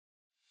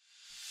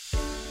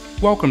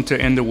Welcome to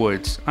In the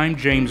Woods. I'm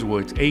James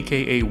Woods,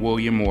 aka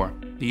William Moore,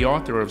 the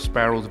author of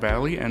Sparrows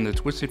Valley and the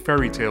Twisted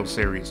Fairy Tale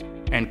series,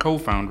 and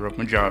co-founder of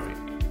Mojave.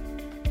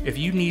 If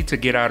you need to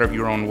get out of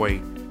your own way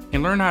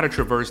and learn how to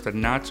traverse the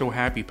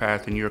not-so-happy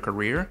path in your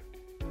career,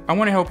 I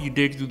want to help you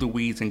dig through the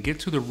weeds and get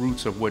to the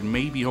roots of what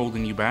may be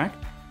holding you back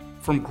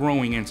from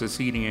growing and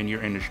succeeding in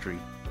your industry.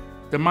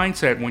 The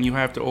mindset when you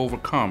have to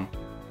overcome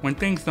when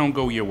things don't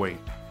go your way.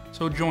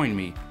 So join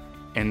me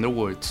in the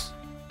woods.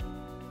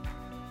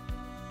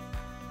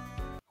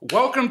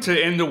 Welcome to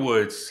In the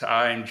Woods.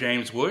 I'm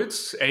James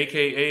Woods,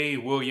 aka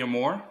William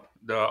Moore,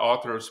 the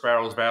author of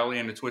Sparrows Valley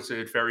and the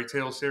Twisted Fairy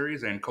Tale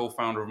series and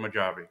co-founder of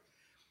Mojave.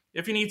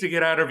 If you need to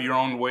get out of your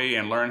own way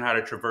and learn how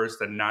to traverse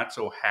the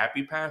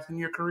not-so-happy path in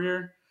your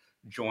career,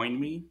 join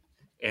me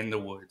in the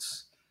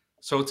woods.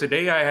 So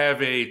today I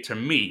have to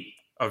me,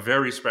 a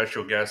very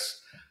special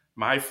guest,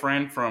 my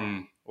friend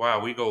from,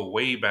 we go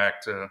way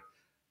back to,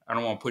 I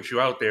don't want to put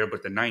you out there,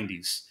 but the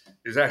 90s.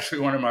 Is actually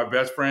one of my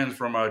best friends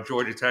from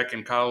Georgia Tech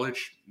in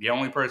college. The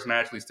only person I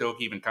actually still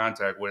keep in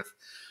contact with.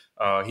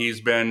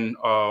 He's worked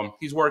a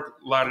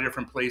lot of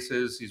different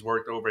places. He's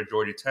worked over at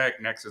Georgia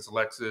Tech, Nexus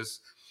Lexus.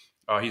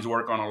 He's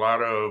worked on a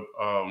lot of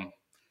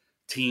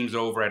teams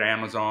over at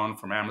Amazon,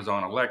 from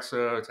Amazon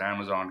Alexa to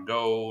Amazon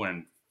Go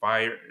and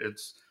Fire.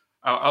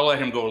 I'll let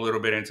him go a little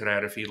bit into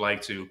that if he'd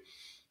like to.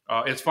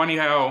 It's funny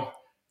how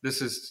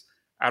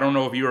I don't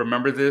know if you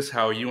remember this,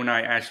 how you and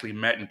I actually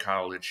met in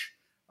college.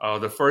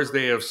 The first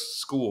day of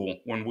school,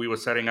 when we were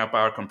setting up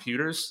our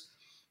computers,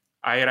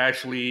 I had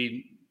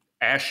actually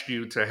asked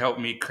you to help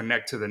me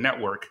connect to the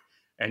network.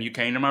 And you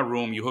came to my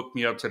room, you hooked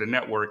me up to the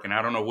network, and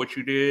I don't know what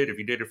you did, if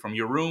you did it from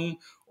your room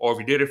or if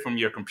you did it from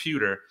your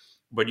computer,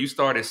 but you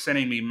started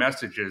sending me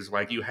messages,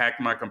 like you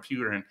hacked my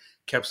computer and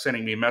kept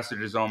sending me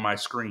messages on my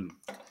screen.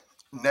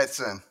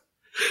 Netson.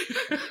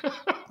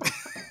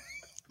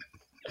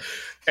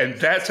 And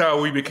that's how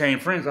we became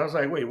friends. I was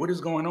like, wait, what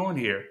is going on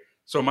here?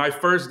 So my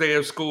first day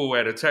of school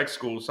at a tech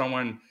school,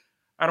 someone,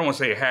 I don't want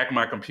to say hacked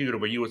my computer,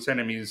 but you were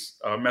sending me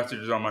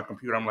messages on my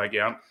computer. I'm like,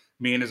 yeah,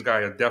 me and this guy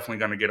are definitely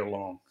going to get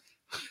along.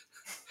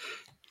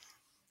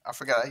 I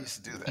forgot I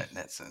used to do that,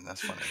 Netson. That's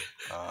funny.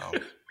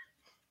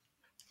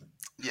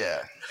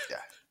 Yeah.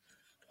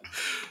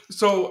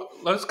 So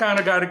let's kind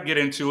of got to get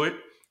into it.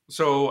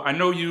 So I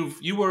know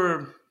you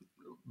were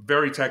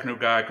very technical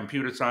guy,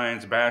 computer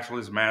science,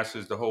 bachelor's,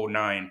 master's, the whole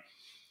nine.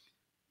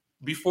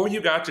 Before you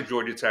got to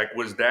Georgia Tech,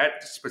 was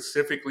that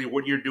specifically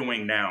what you're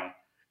doing now?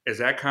 Is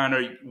that kind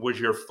of, was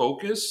your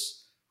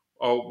focus?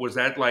 Or was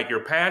that like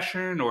your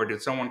passion? Or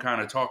did someone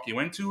kind of talk you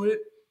into it?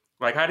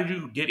 Like, how did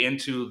you get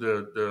into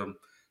the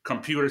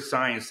computer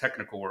science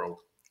technical world?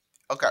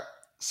 Okay.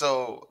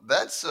 So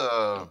that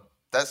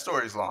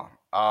story's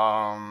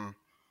long.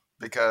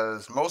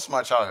 Because most of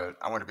my childhood,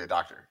 I wanted to be a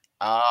doctor.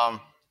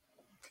 I'm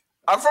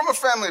from a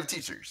family of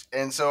teachers.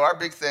 And so our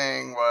big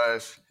thing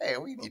was, hey,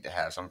 we need to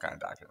have some kind of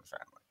doctor in the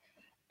family.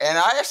 And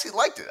I actually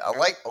liked it. I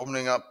liked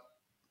opening up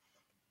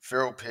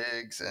fetal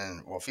pigs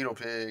and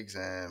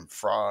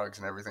frogs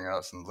and everything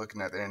else and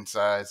looking at the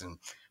insides and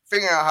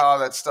figuring out how all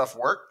that stuff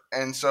worked.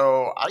 And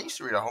so I used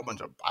to read a whole bunch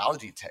of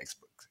biology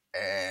textbooks.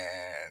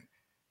 And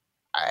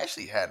I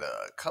actually had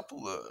a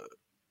couple of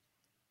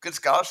good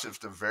scholarships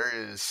to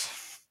various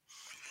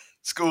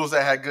schools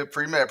that had good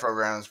pre-med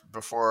programs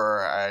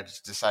before I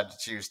decided to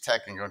choose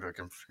tech and go into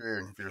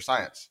computer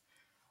science.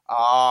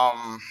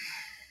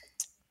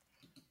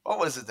 What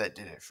was it that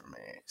did it for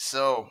me?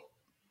 So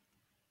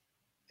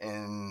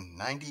in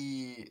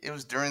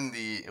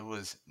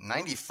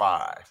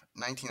 1995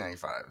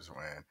 is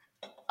when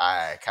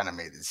I kind of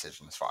made the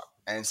decision to swap.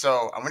 And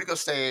so I'm going to go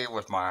stay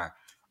with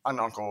an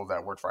uncle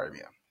that worked for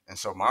IBM. And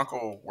so my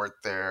uncle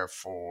worked there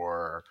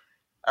for,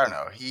 I don't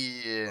know,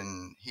 he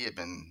had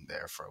been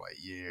there for like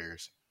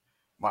years.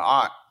 My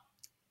aunt,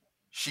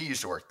 she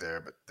used to work there,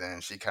 but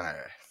then she kind of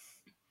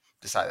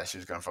decided that she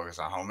was going to focus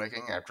on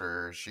homemaking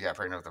after she got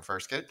pregnant with her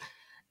first kid.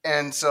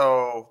 And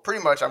so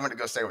pretty much I went to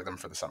go stay with them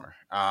for the summer.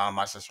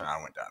 My sister and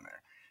I went down there.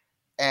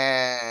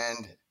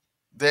 And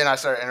then I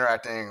started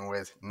interacting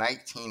with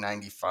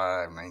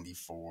 1995,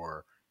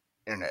 94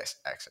 internet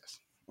access,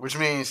 which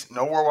means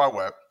no World Wide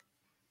Web.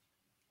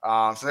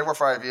 So they worked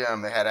for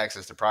IBM. They had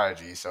access to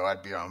Prodigy. So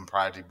I'd be on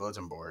Prodigy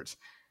bulletin boards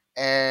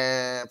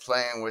and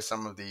playing with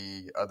some of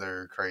the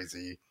other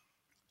crazy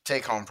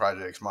take-home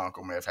projects my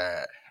uncle may have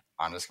had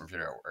on his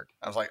computer at work.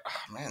 I was like,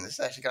 oh, man, this is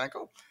actually kind of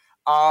cool.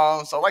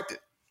 So I liked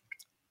it.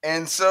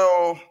 And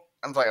so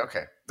I'm like,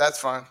 okay, that's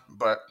fine.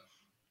 But,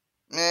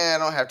 I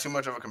don't have too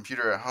much of a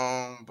computer at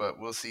home, but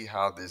we'll see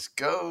how this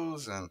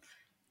goes and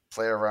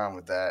play around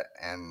with that.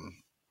 And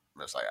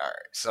I was like, all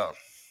right. So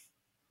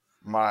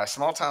my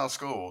small town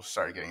school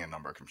started getting a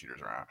number of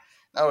computers around.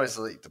 I always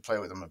like to play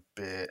with them a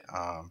bit.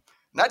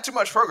 Not too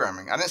much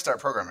programming. I didn't start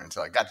programming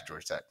until I got to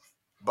Georgia Tech.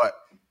 But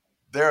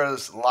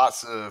there's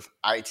lots of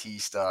IT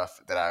stuff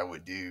that I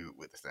would do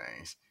with the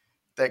things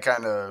that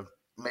kind of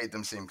made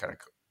them seem kind of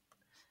cool.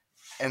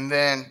 And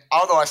then,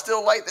 although I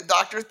still like the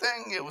doctor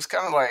thing, it was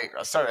kind of like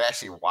I started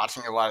actually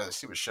watching a lot of the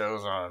stupid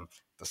shows on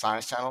the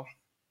Science Channel,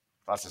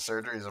 lots of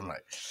surgeries. I'm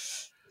like,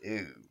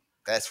 Ew,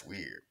 that's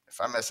weird. If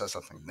I mess up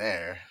something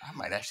there, I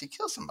might actually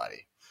kill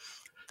somebody.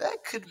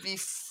 That could be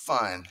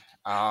fun.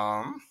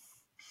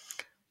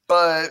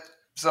 But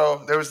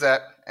so there was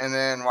that, and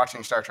then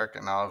watching Star Trek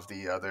and all of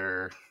the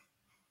other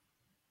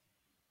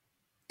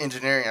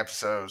engineering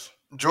episodes.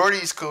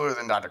 Geordi's cooler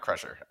than Dr.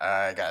 Crusher.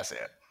 I gotta say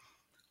it.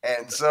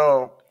 And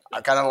so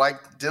I kind of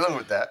like dealing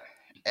with that.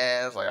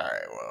 And it's like, all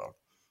right, well,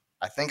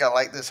 I think I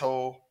like this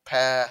whole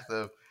path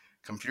of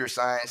computer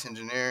science,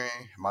 engineering.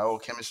 My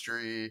old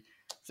chemistry,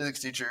 physics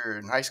teacher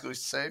in high school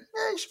used to say,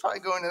 yeah, you should probably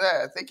go into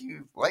that. I think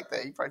you like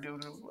that. You probably do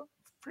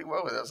pretty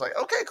well with it. I was like,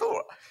 okay,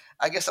 cool.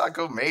 I guess I'll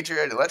go major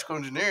at electrical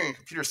engineering,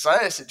 computer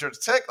science at Georgia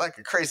Tech like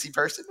a crazy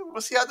person.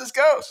 We'll see how this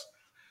goes.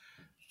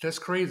 That's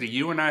crazy.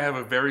 You and I have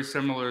a very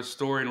similar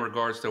story in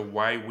regards to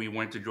why we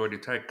went to Georgia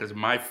Tech because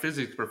my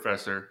physics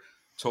professor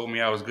told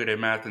me I was good at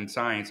math and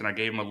science, and I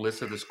gave him a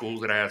list of the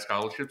schools that I had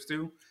scholarships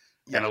to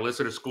Yeah. and a list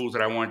of the schools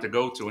that I wanted to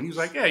go to. And he was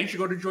like, yeah, you should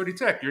go to Georgia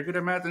Tech. You're good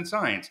at math and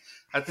science.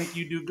 I think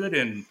you do good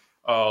in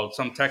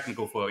some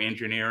technical for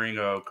engineering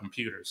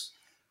computers.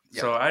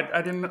 Yep. So I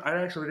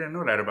actually didn't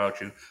know that about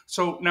you.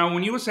 So now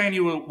when you were saying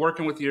you were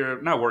working with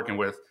not working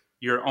with,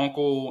 your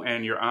uncle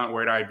and your aunt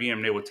were at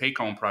IBM, they would take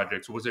home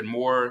projects. Was it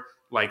more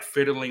like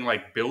fiddling,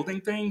 like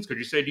building things? Because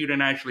you said you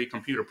didn't actually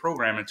computer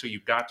program until you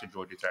got to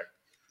Georgia Tech.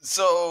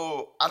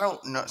 So I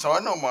don't know. So I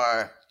know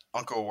my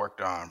uncle worked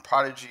on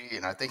Prodigy,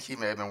 and I think he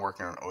may have been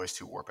working on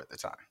OS2 Warp at the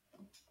time.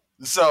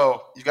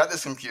 So you got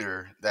this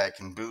computer that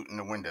can boot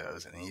into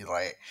Windows, and he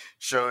like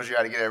shows you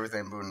how to get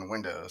everything booting into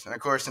Windows. And of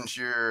course, since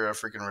you're a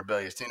freaking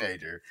rebellious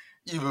teenager,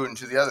 you boot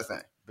into the other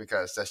thing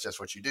because that's just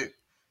what you do.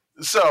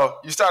 So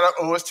you start up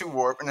OS2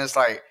 Warp, and it's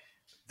like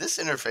this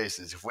interface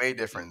is way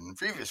different than the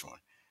previous one.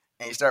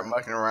 And you start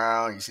mucking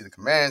around, you see the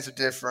commands are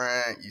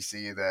different, you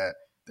see that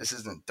this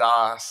isn't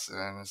DOS,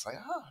 and it's like,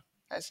 oh,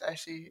 that's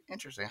actually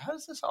interesting. How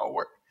does this all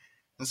work?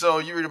 And so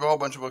you read a whole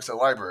bunch of books at the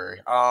library.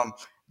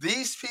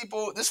 These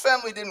people, this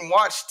family didn't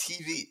watch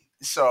TV.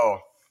 So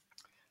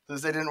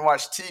since they didn't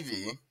watch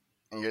TV,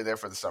 and you're there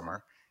for the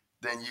summer,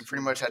 then you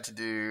pretty much had to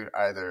do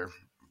either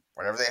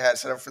whatever they had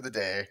set up for the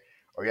day,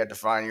 or you had to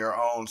find your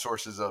own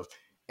sources of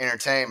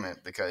entertainment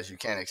because you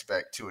can't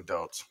expect two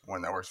adults,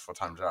 one that works a full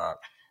time job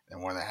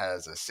and one that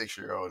has a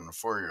 6-year-old and a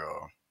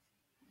 4-year-old.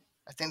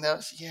 I think that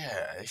was,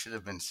 yeah, they should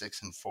have been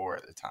 6 and 4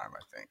 at the time,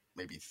 I think.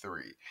 Maybe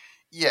 3.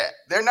 Yeah,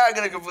 they're not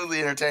going to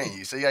completely entertain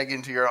you. So you got to get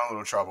into your own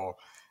little trouble.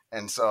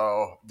 And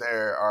so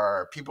there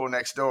are people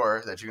next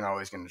door that you can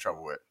always get into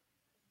trouble with.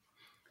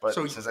 But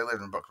So, since they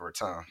lived in Boca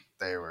Raton,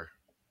 they were,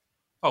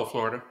 oh,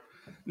 Florida.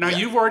 Now yeah.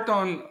 you've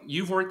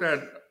worked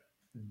at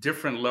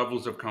different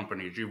levels of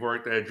companies. You've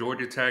worked at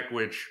Georgia Tech,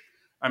 which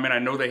I mean, I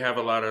know they have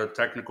a lot of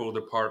technical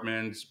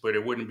departments, but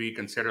it wouldn't be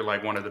considered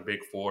like one of the big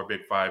four, big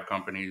five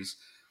companies.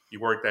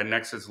 You worked at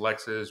Nexus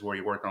Lexus, where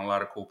you worked on a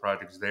lot of cool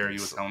projects there. You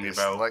were telling me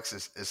about.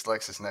 It's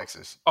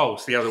LexisNexis. Oh,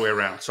 it's the other way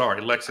around.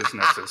 Sorry,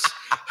 LexisNexis.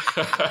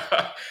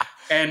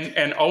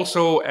 and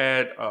also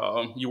at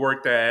you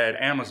worked at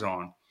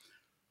Amazon.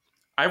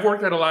 I've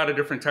worked at a lot of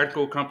different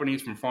technical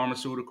companies, from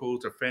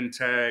pharmaceuticals to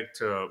fintech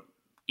to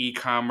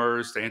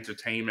e-commerce to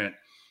entertainment.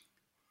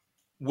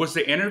 Was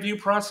the interview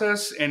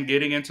process and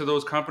getting into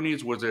those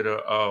companies, was it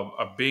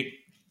a big,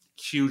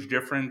 huge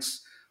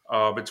difference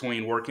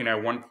between working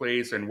at one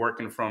place and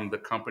working from the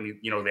company,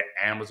 the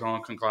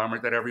Amazon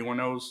conglomerate that everyone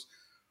knows?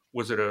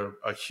 Was it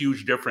a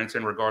huge difference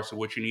in regards to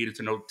what you needed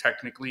to know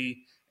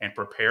technically and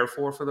prepare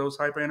for those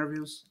type of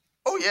interviews?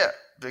 Oh, yeah,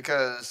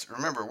 because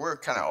remember, we're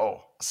kind of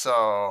old.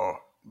 So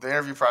the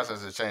interview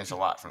process has changed a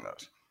lot from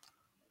those.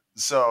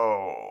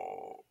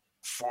 So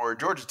for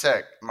Georgia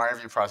Tech, my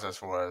interview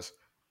process was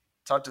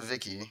talk to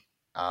Vicky,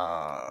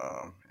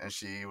 and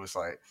she was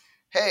like,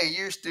 "Hey,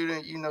 you're a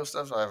student, you know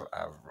stuff." So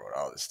I wrote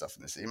all this stuff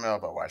in this email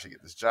about why I should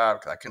get this job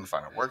because I couldn't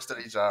find a work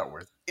study job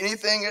worth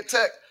anything at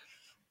Tech.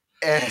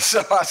 And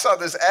so I saw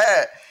this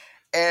ad,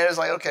 and it was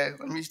like, okay,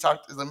 let me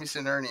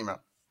send her an email.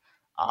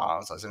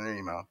 So I sent her an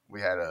email. We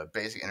had a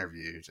basic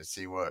interview to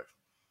see what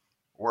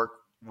work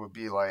would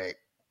be like.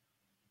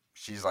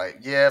 She's like,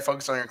 yeah,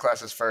 focus on your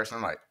classes first. And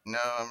I'm like, no,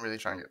 I'm really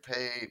trying to get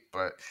paid,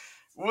 but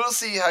we'll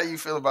see how you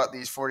feel about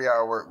these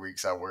 40-hour work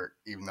weeks I work,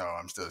 even though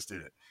I'm still a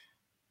student.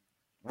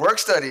 Work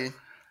study,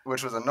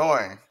 which was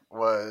annoying,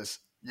 was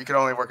you could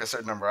only work a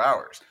certain number of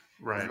hours.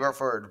 Right. If you work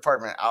for a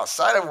department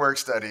outside of work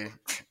study,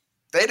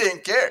 they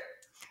didn't care.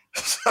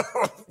 So,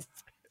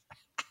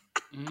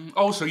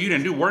 oh, so you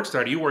didn't do work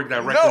study. You worked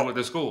directly with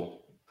the school.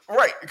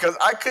 Right, because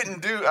I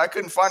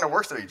couldn't find a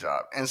work study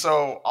job. And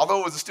so although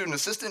it was a student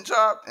assistant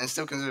job and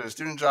still considered a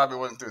student job, it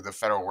wasn't through the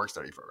federal work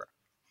study program.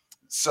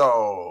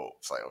 So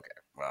it's like, okay,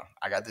 well,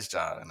 I got this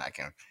job and I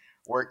can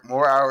work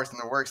more hours than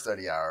the work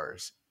study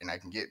hours and I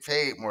can get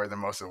paid more than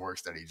most of the work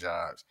study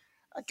jobs.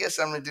 I guess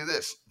I'm going to do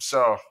this.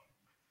 So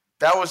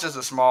that was just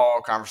a small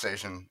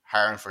conversation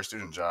hiring for a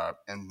student job.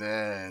 And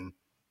then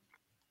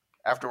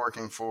after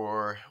working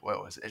for,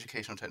 what was it,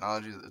 Educational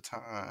Technologies at the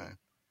time,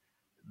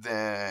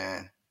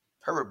 then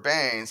Herbert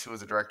Baines, who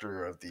was the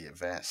director of the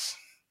advanced,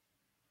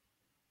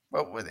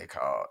 what were they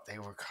called? They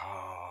were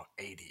called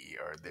AD,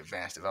 or the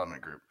Advanced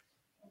Development Group.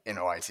 in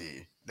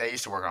OIT. They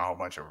used to work on a whole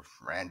bunch of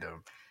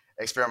random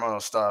experimental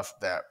stuff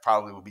that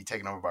probably will be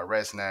taken over by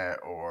ResNet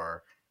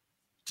or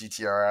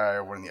GTRI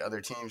or one of the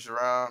other teams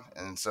around.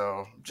 And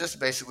so just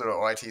basic little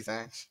OIT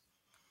things.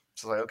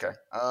 So like, okay,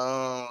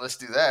 let's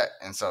do that.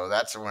 And so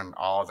that's when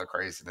all the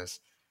craziness,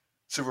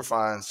 super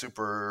fun,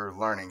 super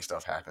learning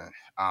stuff happened.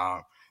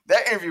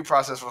 That interview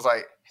process was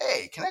like,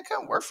 hey, can I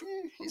come work for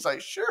you? He's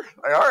like, sure.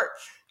 Like, all right,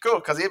 cool.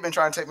 Because he had been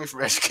trying to take me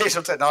from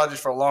educational technology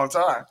for a long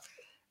time.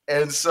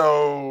 And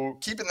so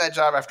keeping that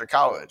job after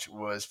college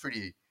was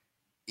pretty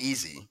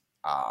easy.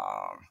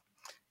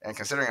 And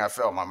considering I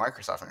failed my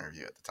Microsoft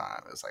interview at the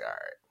time, it was like, all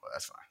right, well,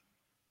 that's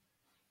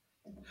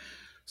fine.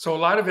 So a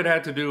lot of it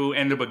had to do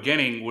in the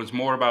beginning was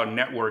more about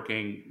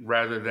networking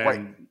rather Right,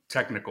 than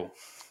technical.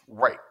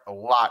 right.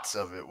 Lots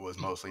of it was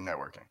mostly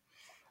networking.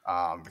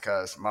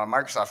 Because my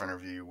Microsoft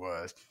interview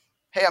was,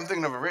 hey, I'm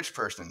thinking of a rich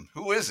person.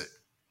 Who is it?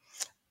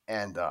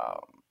 And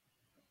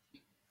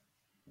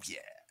yeah.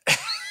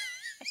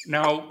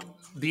 Now,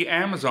 the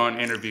Amazon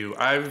interview,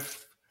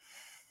 I've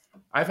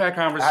had I haven't,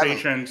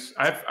 conversations.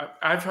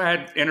 I've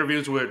had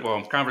interviews with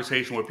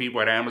conversation with people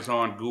at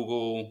Amazon,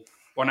 Google.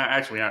 Well, not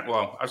actually. Not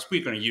well. I'm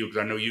speaking to you because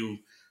I know you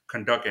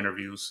conduct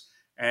interviews,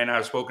 and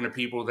I've spoken to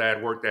people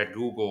that worked at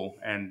Google,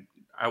 and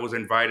I was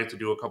invited to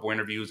do a couple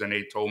interviews, and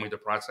they told me the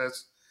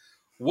process.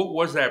 What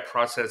was that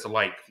process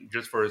like,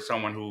 just for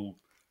someone who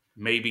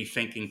may be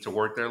thinking to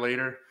work there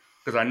later?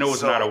 Because I know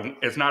so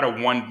it's not a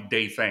 1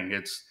 day thing.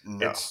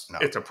 no, no.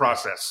 It's a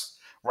process.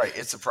 Right,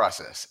 it's a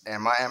process.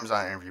 And my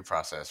Amazon interview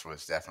process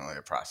was definitely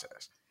a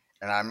process.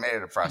 And I made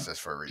it a process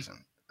for a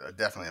reason.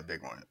 Definitely a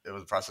big one. It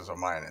was a process of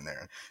mine in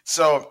there.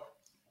 So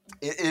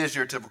it is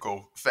your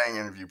typical FANG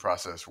interview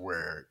process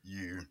where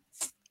you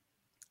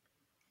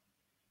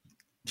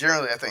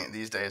generally, I think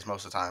these days,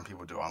 most of the time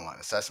people do online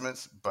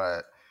assessments.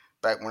 But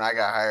back when I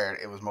got hired,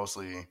 it was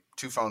mostly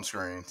 2 phone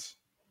screens.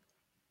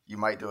 You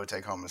might do a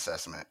take home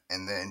assessment,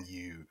 and then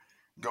you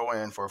go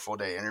in for a full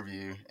day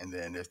interview. And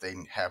then if they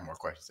have more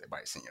questions, they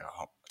might send you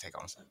a take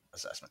home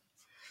assessment.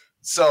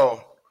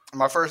 So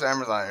my first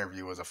Amazon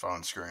interview was a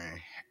phone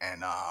screen,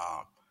 and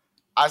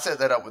I set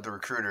that up with the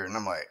recruiter, and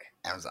I'm like,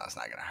 Amazon's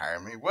not gonna hire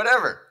me,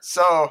 whatever.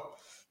 So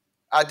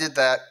I did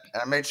that,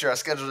 and I made sure I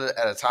scheduled it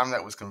at a time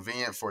that was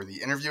convenient for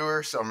the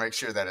interviewer. So make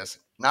sure that it's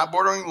not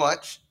bordering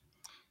lunch,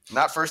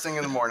 not first thing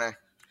in the morning,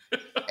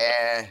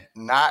 and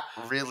not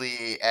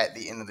really at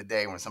the end of the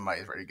day when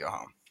somebody's ready to go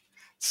home.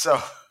 So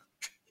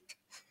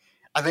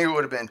I think it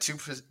would have been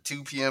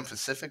 2 p.m.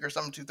 Pacific or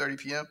something, 2:30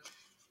 p.m.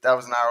 That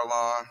was an hour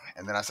long,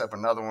 and then I set up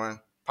another one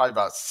probably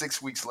about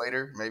 6 weeks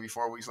later, maybe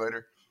 4 weeks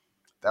later.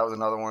 That was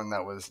another one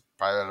that was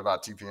probably at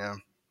about 2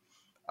 p.m.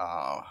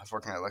 I was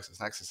working at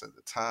LexisNexis at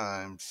the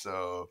time,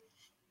 so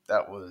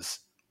that was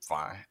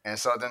fine. And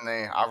so then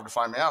they offered to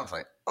fly me out. I was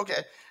like,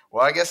 okay,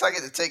 well, I guess I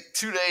get to take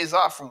 2 days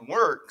off from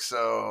work,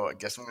 so I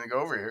guess I'm going to go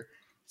over here.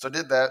 So I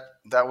did that.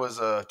 That was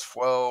a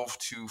 12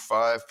 to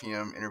 5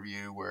 p.m.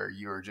 interview where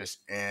you were just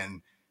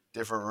in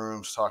different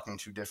rooms talking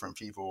to different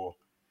people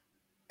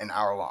an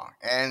hour long.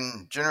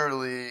 And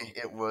generally,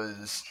 it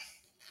was,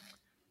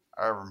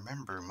 I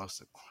remember most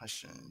of the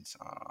questions.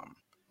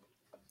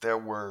 There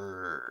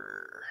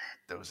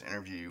was an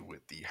interview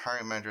with the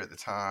hiring manager at the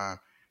time.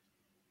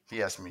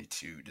 He asked me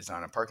to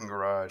design a parking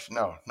garage.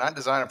 No, not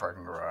design a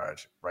parking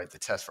garage, write the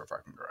test for a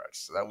parking garage.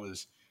 So that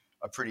was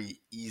a pretty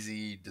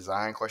easy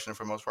design question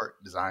for the most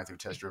part, design through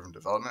test driven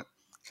development.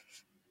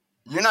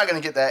 You're not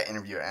going to get that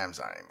interview at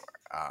Amazon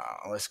anymore,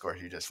 unless, of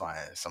course, you just find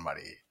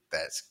somebody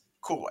that's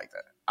cool like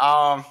that.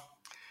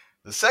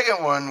 The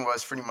second one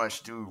was pretty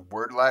much do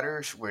word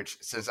ladders, which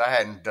since I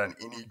hadn't done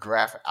any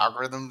graph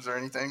algorithms or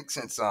anything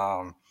since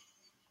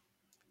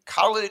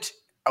college,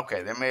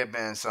 okay, there may have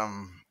been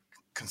some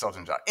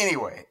consulting job.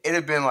 Anyway, it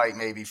had been like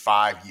maybe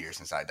 5 years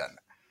since I'd done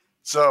that.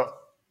 So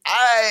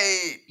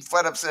I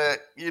flat up said,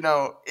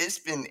 it's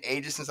been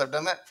ages since I've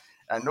done that.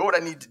 I know what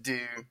I need to do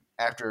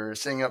after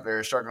sitting up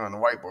there struggling on the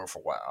whiteboard for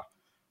a while.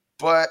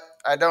 But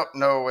I don't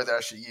know whether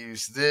I should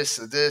use this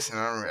or this, and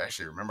I don't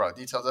actually remember all the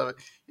details of it.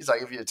 He's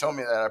like, if you had told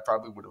me that, I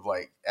probably would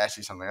have asked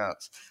you something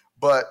else.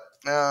 But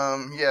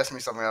he asked me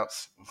something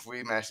else. If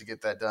we managed to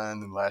get that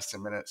done in the last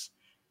 10 minutes,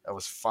 that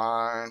was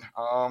fine.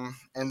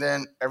 And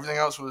then everything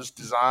else was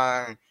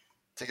design,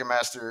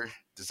 Ticketmaster,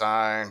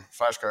 design,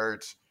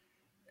 flashcards,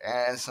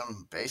 and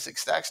some basic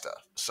stack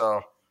stuff.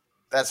 So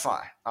that's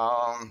fine.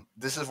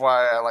 This is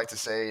why I like to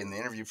say in the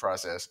interview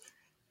process,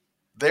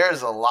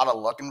 there's a lot of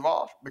luck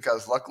involved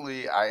because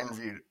luckily I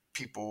interviewed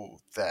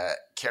people that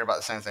cared about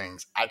the same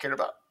things I cared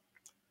about.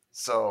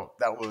 So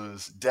that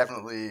was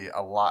definitely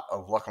a lot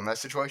of luck on that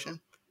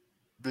situation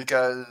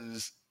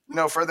because,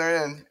 further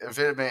in, if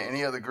it had been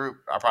any other group,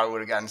 I probably would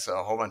have gotten into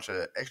a whole bunch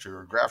of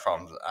extra graph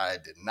problems I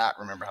did not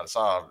remember how to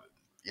solve.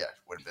 Yeah,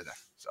 would have been there.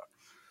 So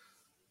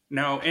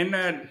Now, in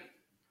that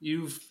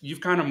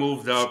you've kind of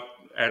moved up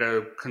at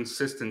a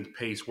consistent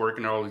pace,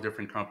 working at all these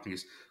different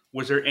companies.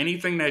 Was there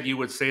anything that you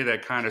would say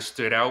that kind of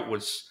stood out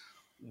was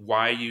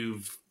why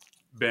you've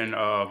been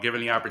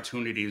given the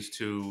opportunities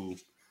to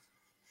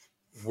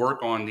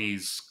work on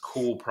these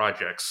cool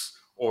projects,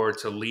 or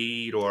to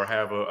lead or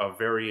have a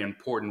very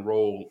important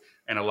role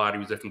in a lot of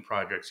these different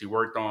projects. You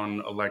worked on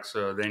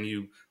Alexa, then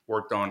you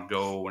worked on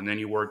Go, and then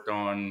you worked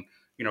on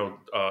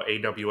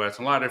AWS,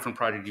 and a lot of different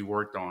projects you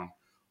worked on.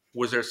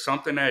 Was there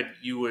something that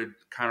you would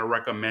kind of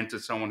recommend to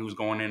someone who's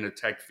going in the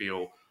tech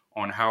field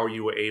on how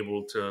you were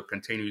able to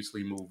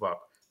continuously move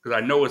up? Because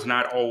I know it's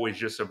not always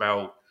just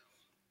about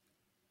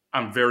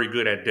I'm very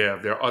good at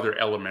dev. There are other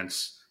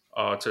elements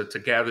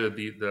to gather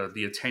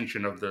the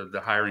attention of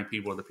the hiring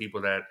people, the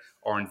people that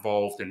are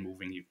involved in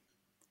moving you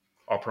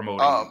or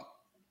promoting you.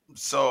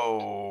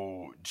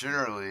 So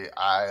generally,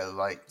 I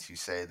like to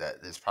say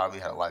that this probably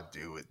had a lot to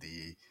do with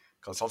the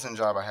consulting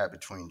job I had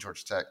between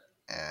Georgia Tech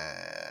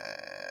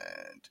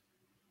and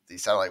the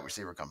satellite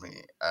receiver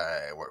company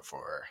I worked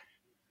for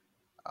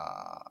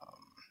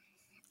um,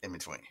 in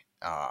between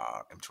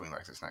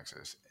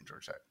LexisNexis and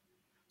Georgia Tech.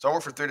 So I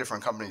worked for three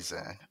different companies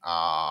then.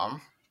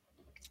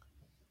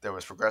 There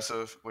was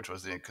Progressive, which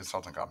was the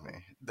consulting company.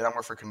 Then I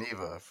worked for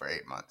Caneva for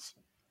 8 months.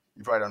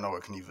 You probably don't know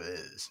what Caneva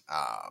is.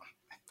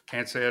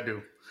 Can't say I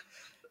do.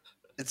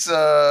 It's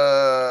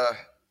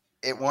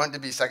it wanted to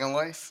be Second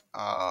Life.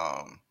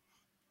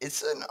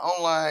 It's an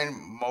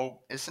online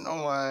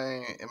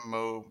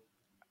MMO.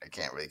 I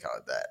can't really call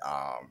it that.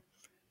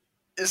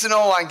 It's an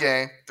online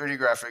game, 3D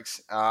graphics.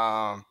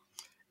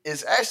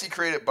 It's actually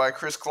created by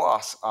Chris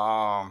Kloss.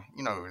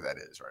 You know who that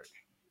is, right?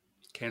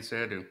 Can't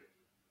say I do.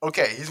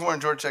 Okay, he's one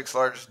of Georgia Tech's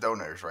largest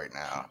donors right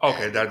now.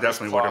 Okay, And that Chris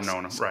definitely would have Kloss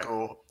known him. Right.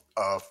 School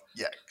of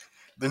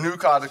the new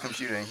College of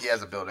Computing. He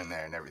has a building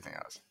there and everything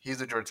else.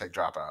 He's a Georgia Tech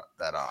dropout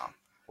that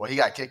he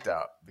got kicked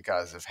out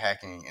because of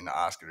hacking in the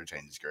Oscar to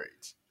change his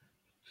grades.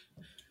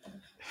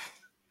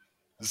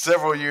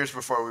 Several years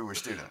before we were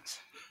students.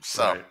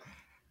 So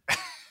Right.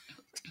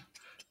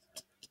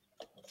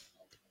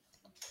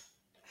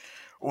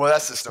 well,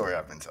 that's the story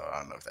I've been told. I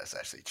don't know if that's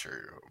actually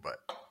true, but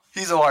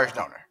he's a large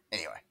donor.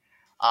 Anyway,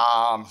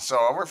 so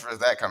I worked for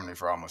that company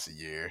for almost a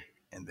year,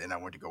 and then I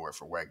went to go work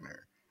for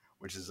Wagner,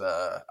 which is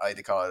I like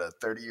to call it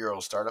a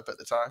 30-year-old startup at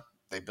the time.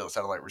 They built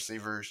satellite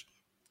receivers.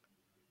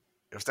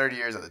 It was 30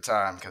 years at the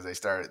time because they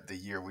started the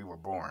year we were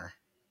born.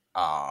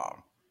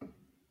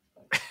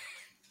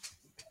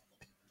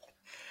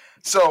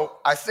 So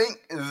I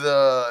think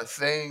the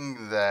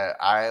thing that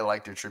I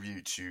like to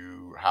attribute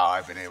to how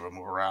I've been able to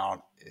move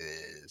around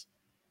is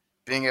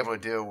being able to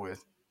deal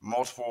with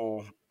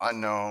multiple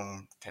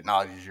unknown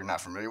technologies you're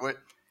not familiar with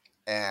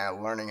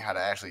and learning how to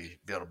actually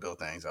be able to build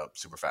things up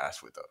super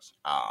fast with those.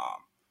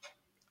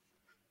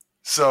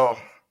 So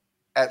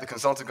at the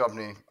consulting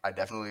company, I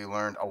definitely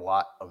learned a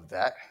lot of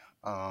that.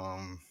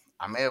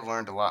 I may have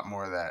learned a lot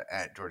more of that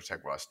at Georgia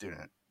Tech while a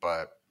student,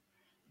 but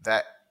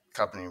that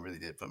company really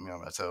did put me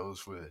on my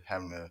toes with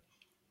having to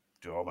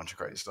do a whole bunch of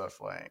crazy stuff.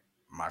 Like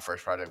my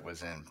first project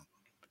was in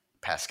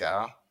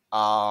Pascal,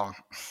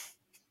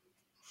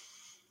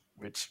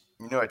 which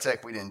at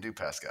Tech we didn't do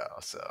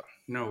Pascal, so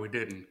No, we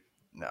didn't.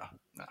 no.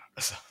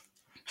 So,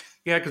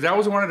 Yeah, because that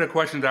was one of the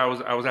questions I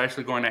was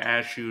actually going to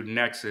ask you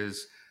next.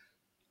 Is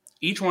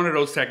each one of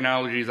those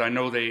technologies? I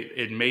know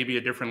it may be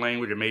a different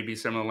language, it may be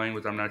similar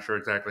language. I'm not sure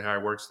exactly how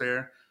it works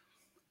there,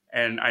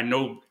 and I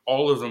know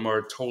all of them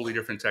are totally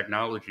different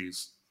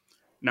technologies.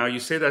 Now,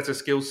 you say that's a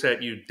skill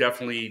set you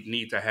definitely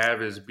need to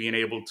have is being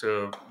able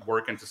to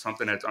work into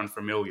something that's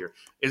unfamiliar.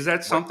 Is that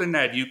what? something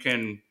that you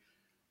can?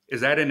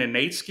 Is that an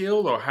innate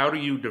skill, or how do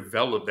you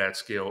develop that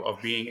skill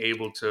of being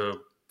able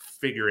to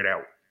figure it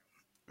out?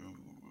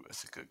 Ooh,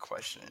 that's a good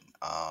question.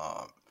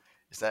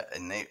 Is that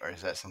innate or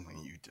is that something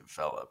you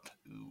develop?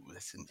 Ooh,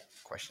 that's a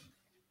question.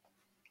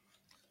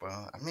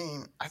 Well, I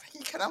mean, I think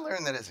you kind of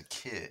learn that as a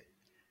kid.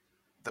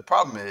 The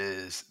problem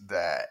is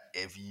that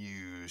if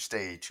you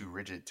stay too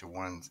rigid to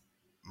one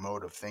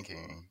mode of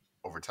thinking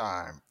over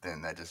time,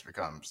 then that just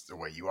becomes the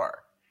way you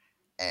are.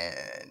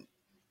 And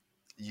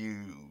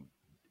you,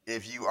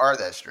 if you are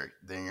that strict,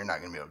 then you're not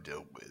going to be able to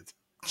deal with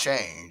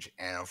change.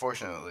 And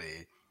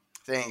unfortunately,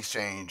 things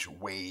change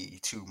way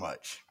too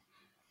much,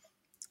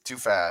 too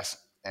fast.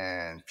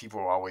 And people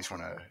always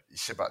want to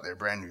ship out their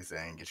brand new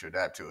thing, get you to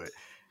adapt to it.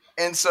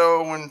 And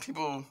so when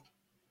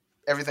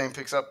everything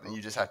picks up, then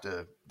you just have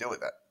to deal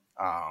with that.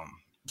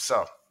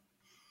 So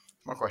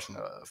my question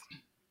of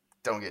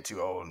don't get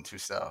too old and too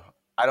stale.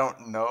 I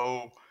don't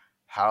know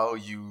how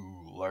you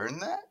learn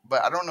that,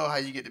 but I don't know how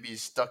you get to be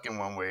stuck in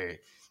one way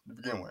to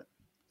begin with.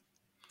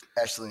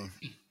 Actually,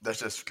 that's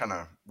just kind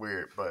of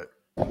weird, but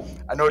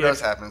I know it Yeah,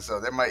 does happen, so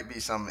there might be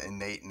some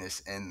innateness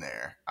in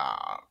there.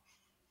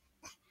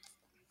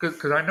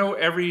 because I know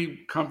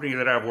every company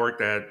that I've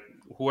worked at,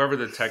 whoever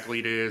the tech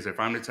lead is, if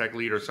I'm the tech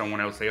lead or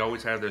someone else, they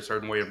always have their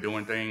certain way of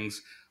doing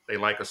things. They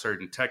like a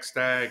certain tech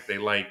stack. They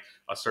like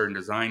a certain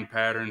design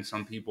pattern.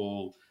 Some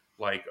people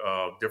like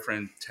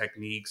different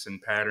techniques and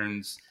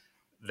patterns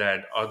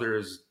that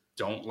others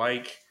don't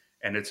like.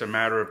 And it's a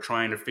matter of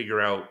trying to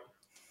figure out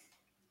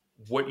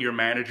what your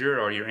manager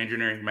or your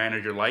engineering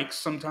manager likes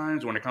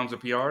sometimes when it comes to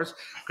PRs,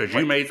 because you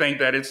Right. may think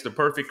that it's the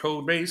perfect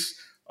code base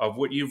of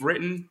what you've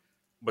written,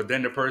 but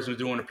then the person who's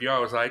doing the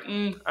PR is like,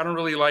 I don't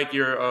really like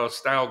your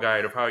style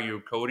guide of how you're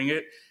coding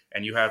it,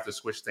 and you have to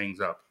switch things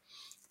up.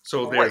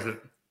 So Right. there's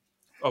the,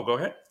 oh, go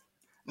ahead.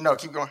 No,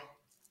 keep going.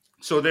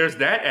 So there's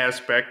that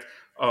aspect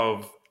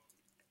of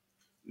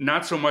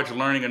not so much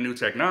learning a new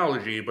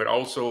technology, but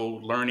also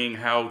learning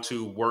how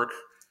to work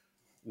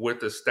with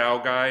the style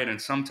guide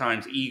and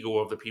sometimes ego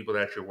of the people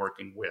that you're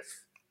working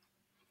with.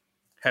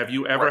 Have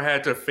you ever Right.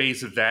 had to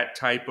face that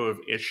type of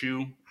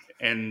issue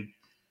in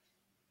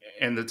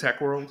in the tech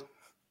world?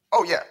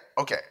 Oh yeah.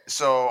 Okay.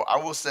 So I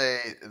will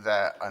say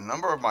that a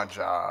number of my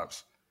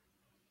jobs,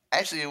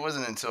 actually, it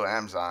wasn't until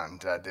Amazon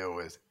did I deal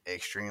with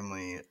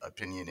extremely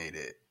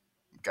opinionated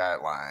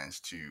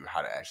guidelines to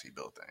how to actually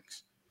build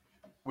things.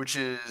 Which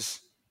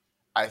is,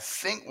 I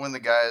think, when the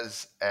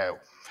guys at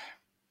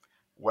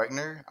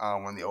Wegner,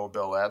 when the old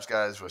Bell Labs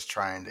guys was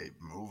trying to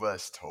move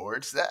us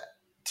towards that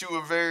to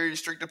a very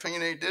strict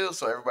opinionated deal,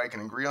 so everybody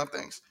can agree on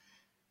things.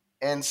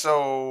 And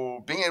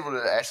so being able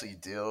to actually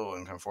deal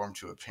and conform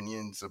to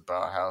opinions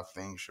about how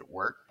things should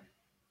work,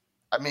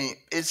 I mean,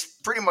 it's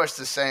pretty much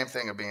the same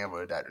thing of being able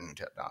to adapt to new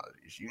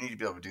technologies. You need to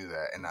be able to do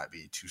that and not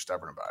be too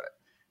stubborn about it.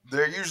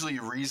 There are usually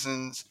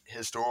reasons,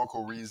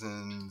 historical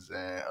reasons,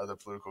 and other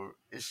political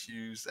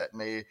issues that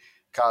may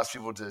cause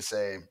people to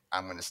say,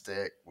 I'm going to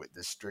stick with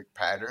this strict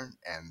pattern,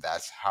 and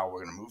that's how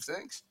we're going to move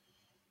things.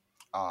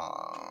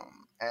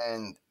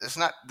 And that's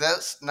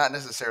not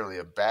necessarily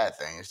a bad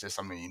thing. It's just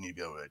something you need to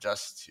be able to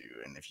adjust to.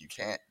 And if you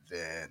can't,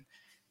 then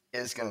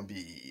it's going to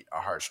be a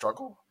hard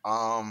struggle.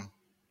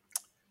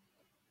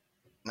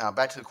 Now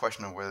back to the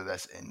question of whether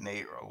that's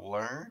innate or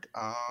learned.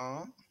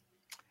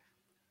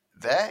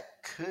 That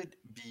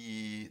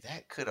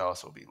could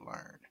also be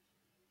learned.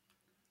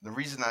 The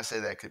reason I say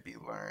that could be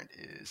learned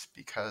is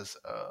because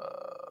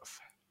of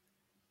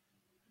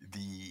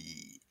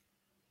the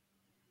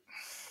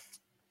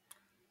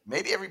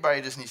maybe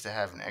everybody just needs to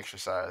have an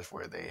exercise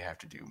where they have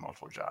to do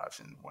multiple jobs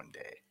in one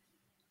day.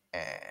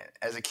 And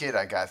as a kid,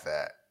 I got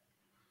that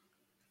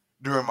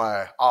during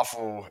my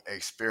awful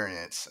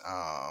experience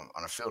on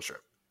a field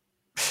trip.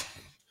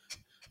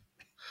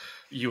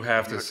 You If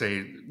have to you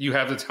say, you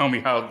have to tell me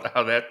how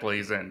that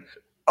plays in.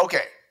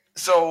 Okay,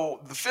 so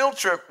the field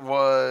trip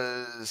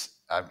was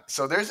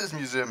so there's this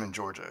museum in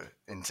Georgia,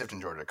 in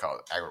Tifton, Georgia,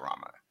 called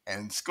Agorama,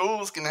 and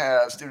schools can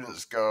have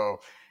students go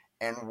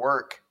and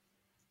work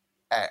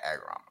at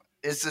Agorama.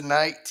 It's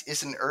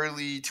an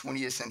early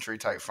 20th century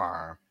type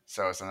farm,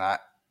 so it's not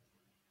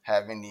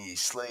have any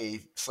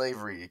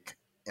slavery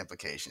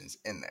implications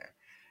in there.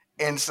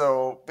 And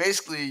so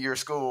basically, your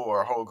school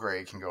or whole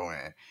grade can go in,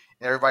 and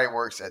everybody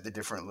works at the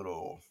different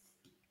little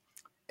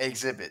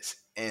exhibits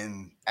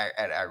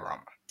at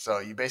Agorama. So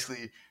you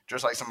basically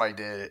just like somebody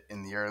did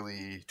in the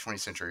early 20th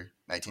century,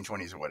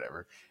 1920s or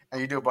whatever, and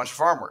you do a bunch of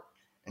farm work.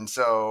 And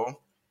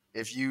so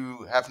if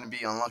you happen to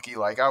be unlucky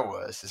like I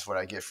was, this is what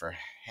I get for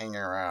hanging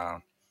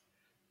around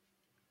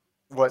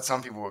what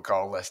some people would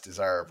call less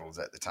desirables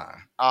at the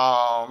time.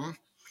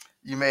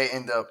 You may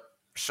end up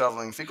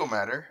shoveling fecal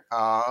matter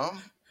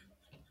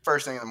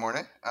first thing in the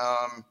morning.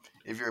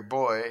 If you're a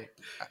boy,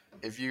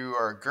 if you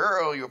are a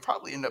girl, you'll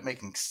probably end up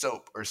making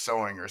soap or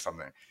sewing or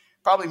something.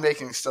 Probably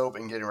making soap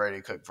and getting ready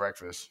to cook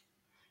breakfast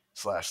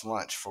slash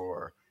lunch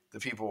for the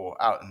people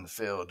out in the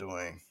field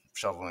doing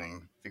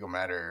shoveling fecal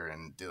matter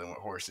and dealing with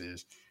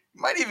horses.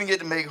 You might even get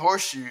to make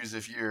horseshoes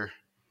if you're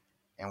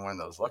in one of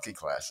those lucky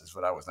classes,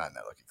 but I was not in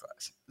that lucky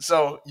class.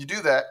 So you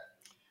do that,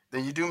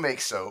 then you do make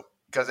soap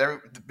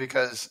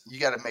because you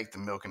got to make the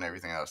milk and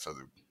everything else so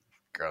the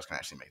girls can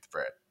actually make the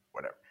bread,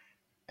 whatever,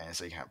 and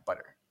so you can have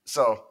butter.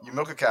 So you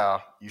milk a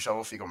cow, you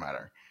shovel fecal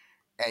matter,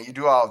 and you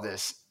do all of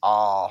this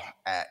all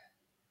at,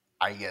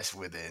 I guess,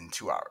 within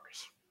 2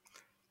 hours.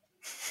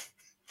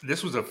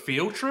 This was a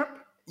field trip?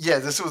 Yeah,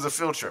 this was a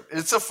field trip.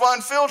 It's a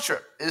fun field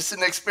trip. It's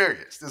an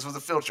experience. This was a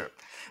field trip.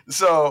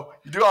 So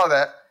you do all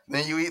that,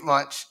 then you eat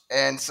lunch,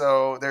 and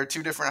so there are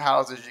two different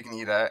houses you can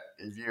eat at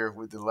if you're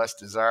with the less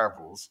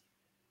desirables.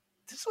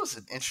 This was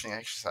an interesting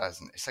exercise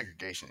in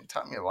segregation. It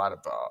taught me a lot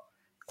about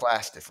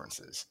class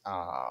differences.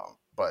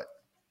 But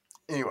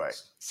anyway,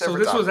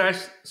 separate topic.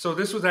 So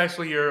this was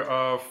actually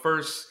your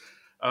first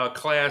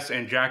class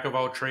in jack of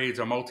all trades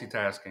or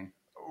multitasking.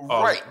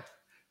 Right, Oh,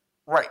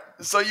 right.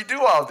 So you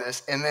do all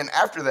this, and then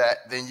after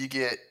that, then you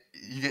get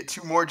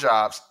two more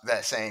jobs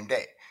that same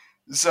day.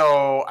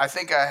 So I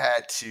think I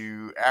had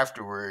to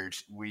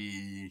afterwards.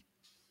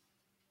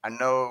 I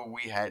know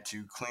we had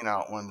to clean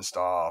out one of the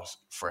stalls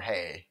for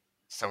hay,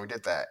 so we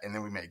did that, and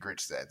then we made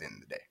grits at the end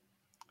of the day.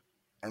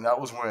 And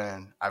that was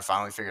when I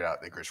finally figured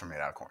out that grits were made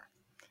out of corn.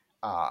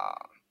 Uh,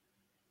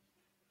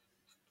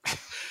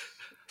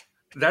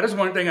 that is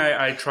one thing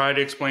I try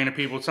to explain to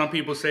people. Some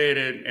people say it,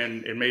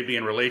 and it may be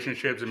in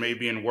relationships, it may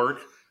be in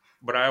work,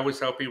 but I always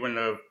tell people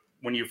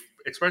when you,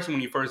 especially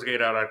when you first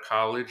get out of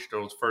college,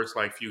 those first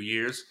like few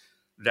years,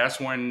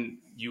 that's when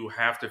you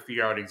have to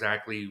figure out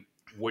exactly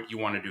what you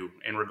want to do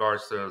in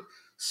regards to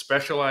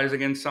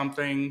specializing in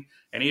something.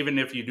 And even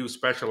if you do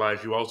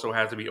specialize, you also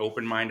have to be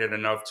open minded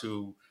enough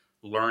to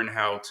learn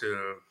how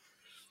to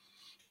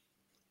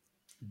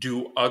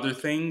do other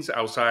things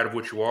outside of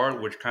what you are,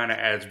 which kind of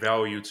adds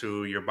value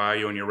to your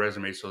bio and your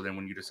resume. So then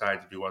when you decide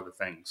to do other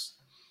things,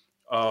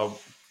 uh,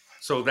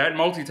 So that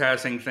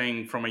multitasking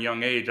thing from a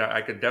young age,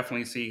 I could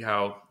definitely see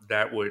how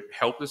that would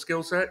help the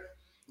skill set.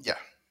 Yeah,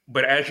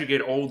 But as you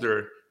get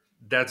older,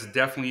 that's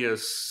definitely a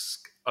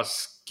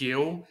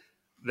skill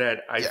that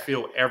I yeah,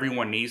 feel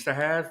everyone needs to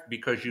have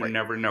because you right.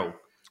 never know.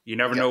 You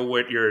never Yep, know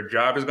what your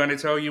job is going to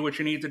tell you what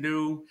you need to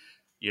do.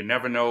 You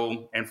never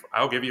know. And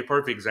I'll give you a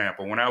perfect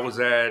example. When I was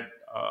at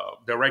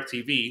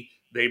DirecTV,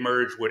 they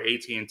merged with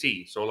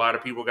AT&T. So a lot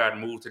of people got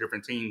moved to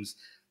different teams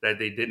that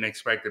they didn't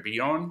expect to be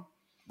on.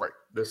 right.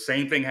 The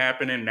same thing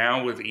happening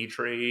now with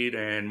E-Trade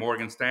and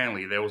Morgan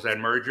Stanley. There was that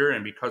merger,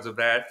 and because of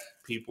that,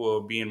 people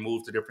are being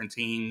moved to different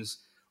teams.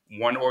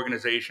 One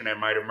organization that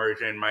might have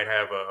merged in might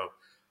have a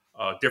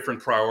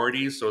different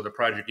priorities, so the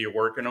project you're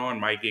working on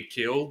might get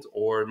killed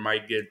or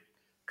might get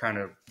kind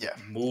of Yeah,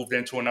 moved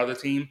into another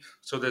team.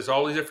 So there's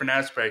all these different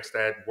aspects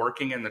that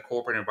working in the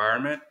corporate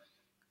environment,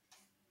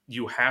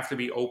 you have to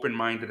be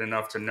open-minded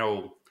enough to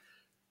know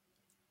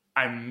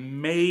I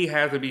may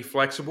have to be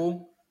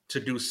flexible to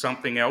do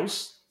something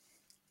else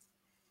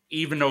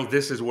even though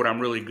this is what I'm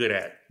really good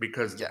at,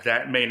 because yeah,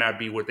 that may not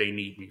be what they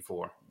need me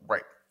for.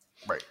 right,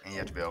 right. And you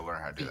have to be able to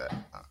learn how to do that.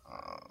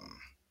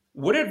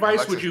 What And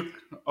advice would Lexus, you?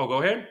 Oh,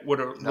 go ahead. What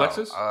no,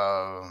 Lexus?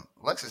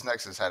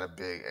 LexisNexis had a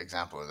big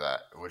example of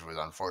that, which was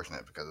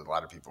unfortunate because a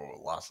lot of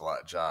people lost a lot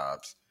of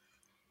jobs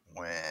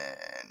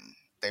when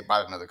they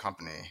bought another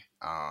company.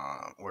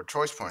 Where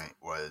ChoicePoint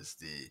was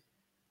the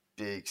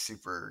big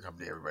super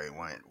company everybody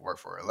wanted to work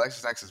for.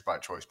 LexisNexis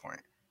bought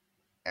ChoicePoint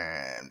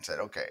and said,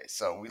 okay,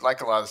 so we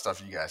like a lot of the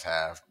stuff you guys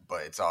have,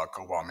 but it's all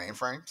COBOL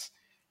mainframes.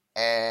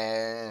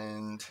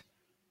 And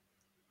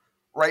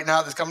right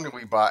now, this company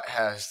we bought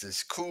has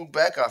this cool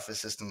back office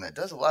system that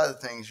does a lot of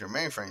the things your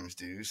mainframes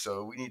do.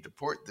 So we need to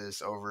port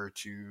this over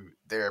to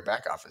their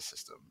back office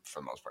system for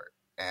the most part.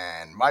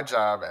 And my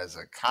job as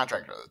a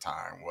contractor at the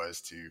time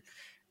was to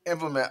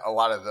implement a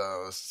lot of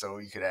those so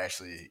we could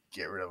actually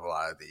get rid of a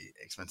lot of the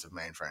expensive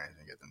mainframes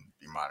and get them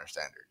to be modern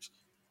standards.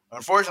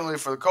 Unfortunately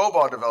for the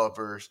COBOL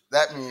developers,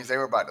 that means they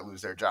were about to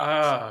lose their jobs.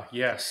 Ah,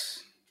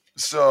 yes.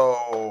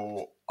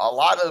 So a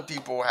lot of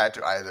people had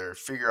to either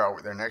figure out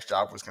what their next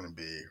job was going to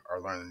be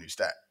or learn the new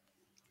stack.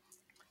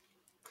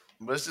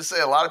 Let's just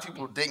say a lot of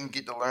people didn't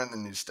get to learn the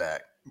new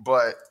stack.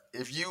 But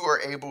if you are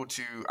able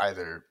to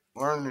either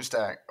learn the new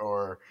stack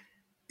or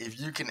if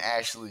you can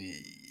actually,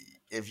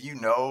 if you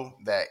know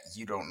that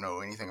you don't know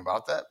anything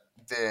about that,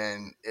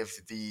 then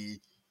if the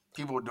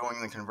people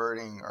doing the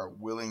converting are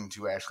willing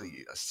to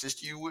actually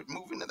assist you with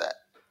moving to that,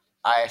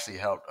 I actually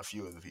helped a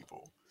few of the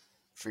people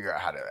figure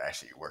out how to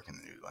actually work in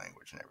the new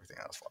language and everything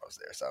else while I was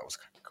there. So that was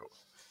kind of cool.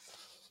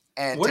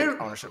 And What take ad-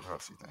 ownership of a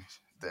few things.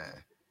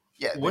 Then,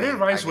 yeah, what then I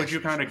advice would guess you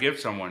you kind should. of give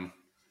someone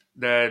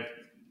that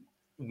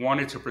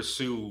wanted to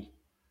pursue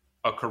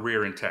a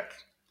career in tech?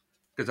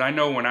 Because I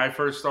know when I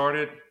first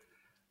started,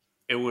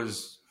 it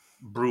was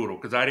brutal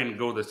because I didn't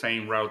go the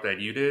same route that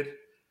you did.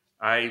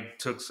 I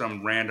took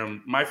some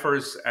random. My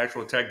first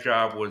actual tech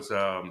job was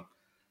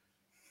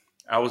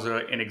I was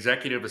an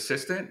executive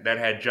assistant that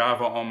had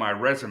Java on my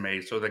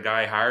resume. So the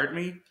guy hired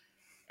me,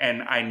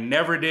 and I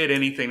never did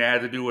anything that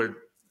had to do with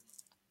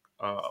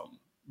um,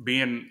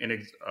 being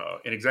an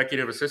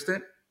executive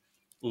assistant.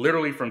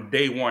 Literally from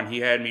day one, he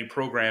had me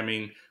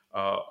programming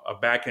a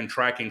backend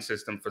tracking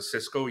system for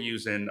Cisco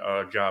using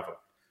Java.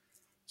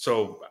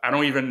 So I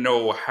don't even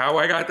know how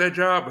I got that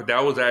job, but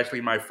that was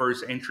actually my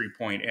first entry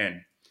point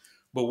in.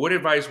 But what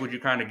advice would you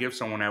kind of give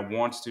someone that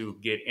wants to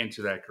get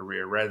into that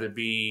career, rather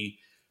be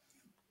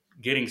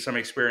getting some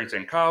experience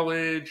in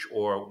college,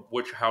 or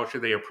how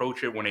should they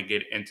approach it when they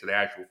get into the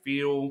actual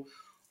field,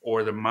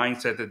 or the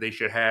mindset that they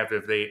should have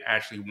if they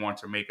actually want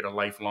to make it a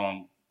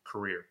lifelong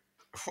career?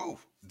 Whew,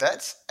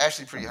 that's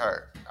actually pretty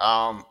hard.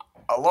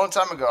 A long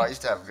time ago, I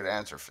used to have a good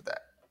answer for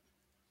that,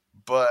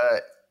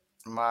 but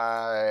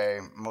my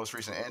most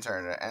recent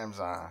intern at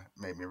Amazon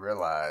made me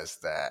realize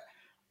that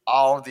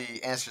all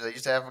the answers I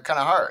used to have were kind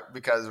of hard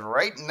because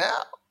right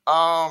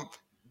now,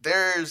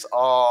 there's a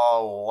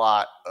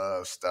lot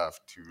of stuff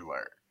to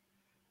learn.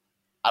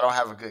 I don't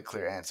have a good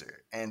clear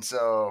answer, and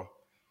so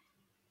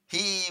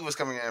he was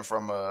coming in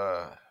from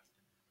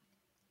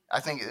I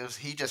think it was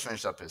he just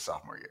finished up his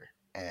sophomore year,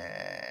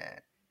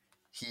 and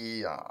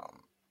he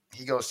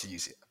goes to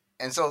UCF,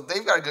 and so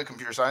they've got a good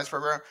computer science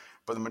program,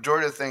 but the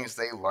majority of the things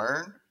they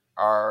learn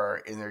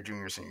are in their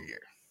junior senior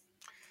year.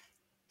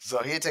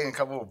 So he had taken a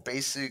couple of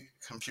basic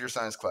computer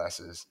science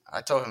classes.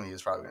 I told him he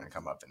was probably going to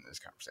come up in this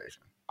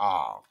conversation.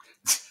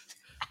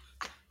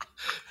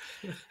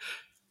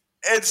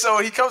 And so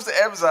he comes to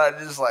Amazon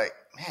and is like,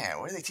 man,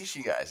 what do they teach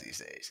you guys these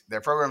days?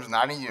 Their program's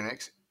not in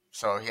Unix,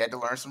 so he had to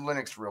learn some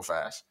Linux real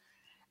fast.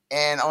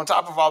 And on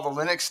top of all the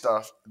Linux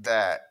stuff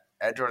that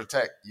at Georgia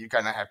Tech, you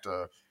kind of have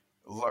to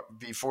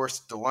be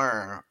forced to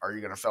learn or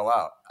you're going to fail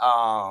out.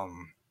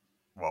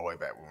 Well, way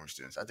back when we were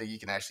students, I think you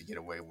can actually get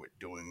away with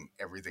doing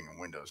everything in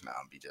Windows now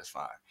and be just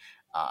fine.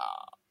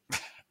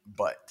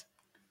 But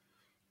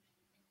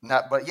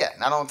but yeah,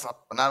 not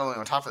only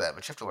on top of that,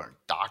 but you have to learn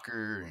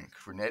Docker and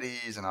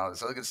Kubernetes and all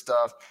this other good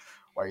stuff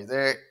while you're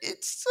there.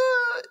 It's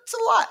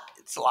a lot.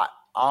 It's a lot.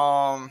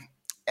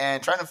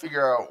 And trying to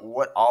figure out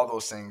what all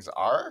those things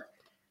are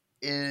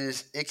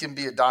it can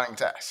be a daunting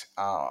task.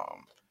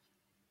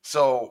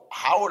 So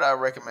how would I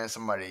recommend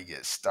somebody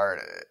get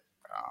started?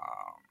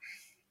 Um,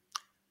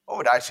 what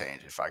would I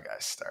change if I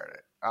got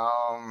started?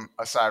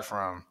 Aside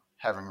from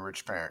having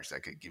rich parents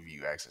that could give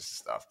you access to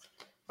stuff,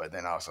 but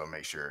then also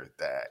make sure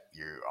that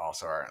you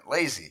also aren't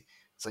lazy.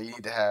 So you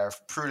need to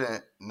have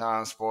prudent,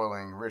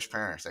 non-spoiling, rich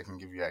parents that can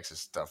give you access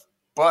to stuff,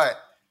 but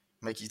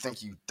make you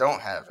think you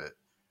don't have it,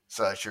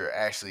 so that you're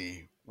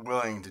actually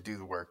willing to do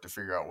the work to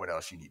figure out what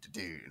else you need to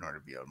do in order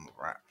to be able to move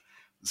around.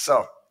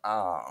 So,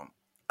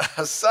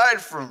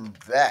 aside from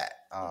that,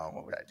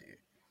 what would I do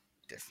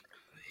different?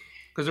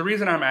 Because the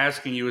reason I'm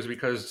asking you is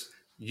because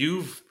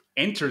you've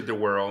entered the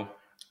world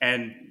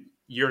and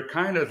you're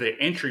kind of the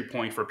entry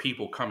point for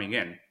people coming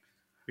in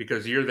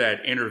because you're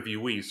that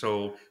interviewee.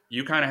 So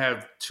you kind of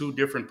have two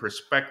different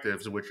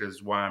perspectives, which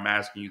is why I'm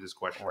asking you this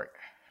question. Right.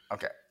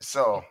 Okay.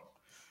 So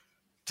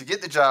to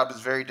get the job is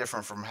very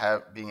different from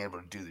being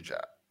able to do the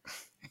job.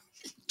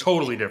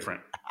 Totally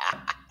different.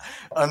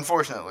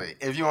 Unfortunately,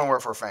 if you want to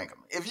work for a fan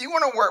company, if you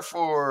want to work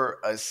for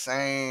a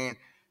sane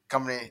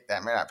company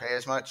that may not pay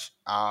as much,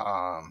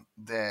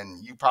 then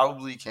you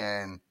probably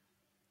can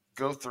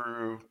go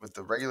through with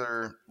the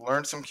regular,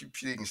 learn some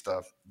computing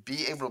stuff,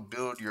 be able to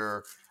build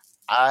your,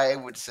 I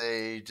would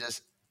say,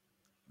 just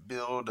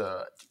build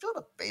a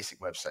basic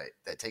website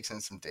that takes in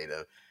some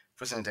data,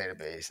 puts in a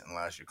database, and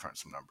allows you to crunch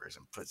some numbers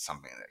and put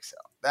something in Excel.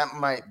 That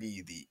might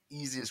be the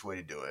easiest way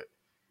to do it,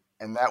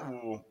 and that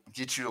will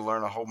get you to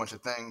learn a whole bunch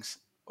of things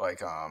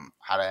like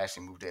how to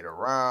actually move data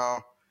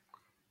around,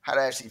 how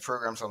to actually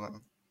program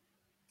something,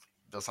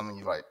 build something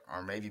you like,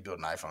 or maybe build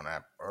an iPhone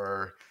app,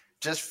 or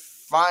just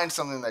find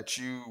something that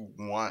you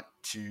want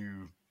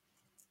to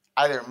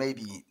either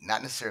maybe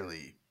not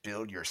necessarily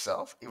build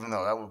yourself, even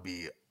though that would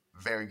be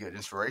very good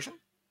inspiration,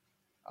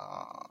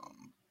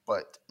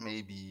 but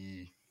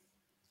maybe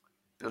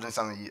building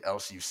something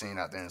else you've seen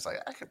out there and it's like,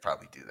 I could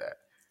probably do that.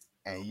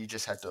 And you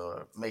just have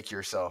to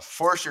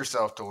force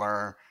yourself to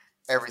learn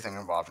everything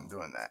involved in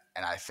doing that.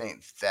 And I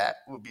think that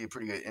would be a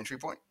pretty good entry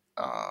point.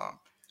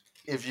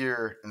 If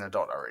you're an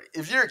adult already.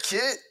 If you're a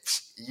kid,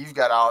 you've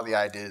got all the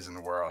ideas in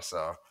the world.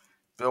 So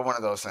build one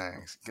of those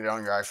things, get it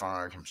on your iPhone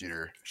or your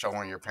computer, show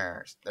one of your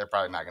parents. They're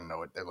probably not going to know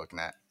what they're looking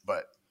at,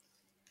 but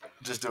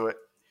just do it.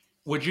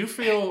 Would you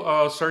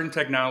feel certain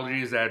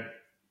technologies that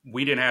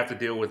we didn't have to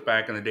deal with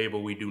back in the day, but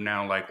we do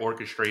now, like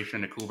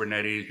orchestration, the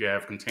Kubernetes, you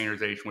have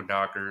containerization with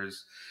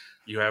Dockers,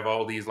 you have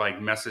all these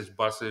like message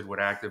buses with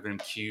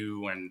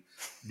ActiveMQ, and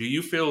do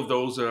you feel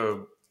those are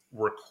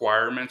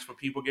requirements for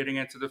people getting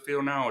into the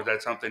field now, or is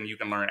that something you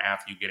can learn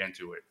after you get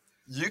into it?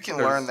 You can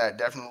learn Because that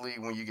definitely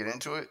when you get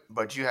into it,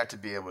 but you have to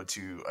be able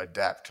to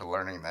adapt to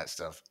learning that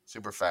stuff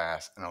super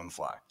fast and on the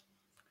fly.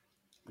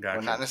 Well,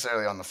 not gotcha.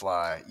 necessarily on the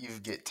fly. You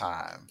get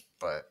time,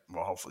 but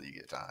well, hopefully you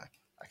get time.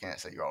 I can't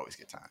say you always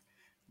get time,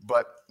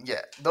 but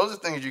yeah, those are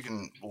things you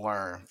can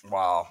learn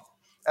while,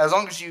 as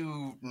long as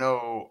you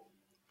know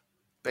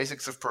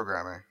basics of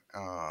programming,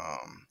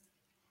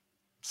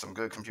 some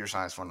good computer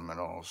science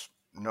fundamentals,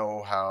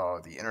 know how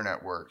the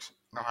internet works,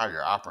 know how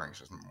your operating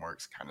system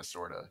works, kind of,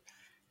 sort of,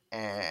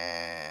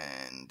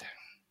 and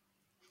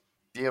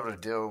be able to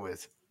deal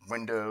with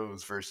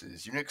Windows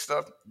versus Unix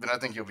stuff, then I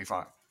think you'll be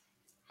fine.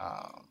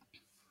 Um,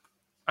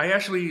 I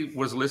actually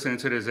was listening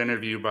to this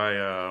interview by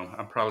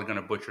I'm probably going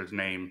to butcher his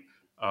name,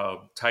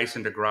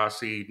 Tyson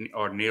DeGrassi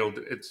or Neil.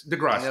 It's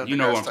DeGrassi. Neil You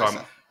know what deGrasse I'm talking Tyson.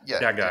 about. Yeah,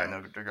 That yeah, guy.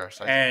 Neil deGrasse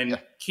Tyson. And Yeah,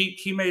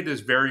 he made this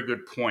very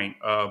good point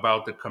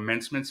about the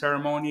commencement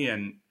ceremony.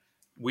 And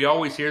we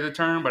always hear the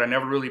term, but I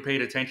never really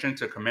paid attention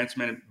to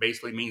commencement. It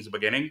basically means the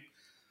beginning.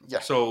 yeah,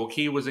 So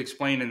he was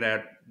explaining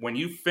that when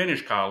you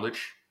finish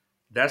college,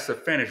 that's the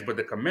finish, but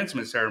the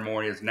commencement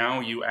ceremony is now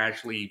you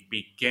actually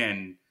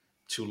begin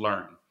to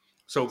learn.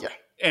 So, yeah,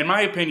 in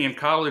my opinion,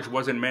 college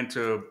wasn't meant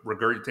to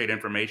regurgitate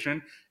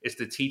information, it's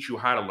to teach you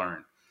how to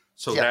learn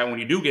so yeah. that when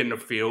you do get in the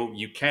field,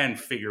 you can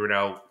figure it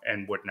out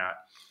and whatnot.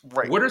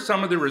 Right. What are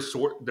some of the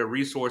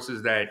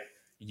resources that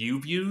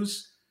you've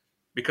used?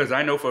 Because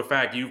I know for a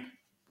fact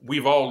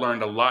we've all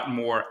learned a lot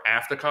more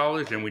after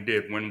college than we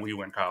did when we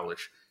went to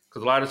college.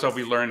 Because a lot of stuff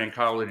we learned in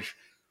college,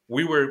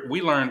 we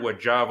learned what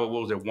Java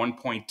was at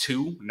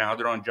 1.2. Now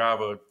they're on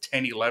Java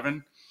 10,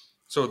 11.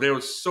 So there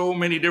was so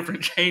many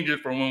different changes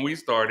from when we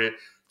started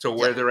to Yeah.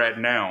 where they're at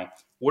now.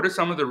 What are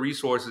some of the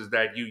resources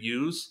that you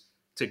use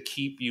to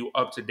keep you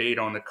up to date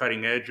on the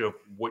cutting edge of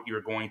what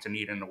you're going to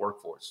need in the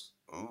workforce?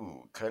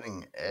 Ooh,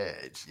 cutting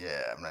edge.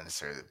 Yeah, I'm not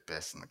necessarily the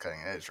best in the cutting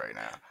edge right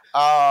now.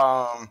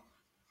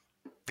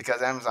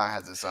 Because Amazon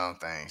has its own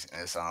things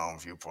and its own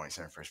viewpoints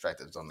and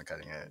perspectives on the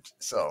cutting edge.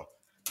 So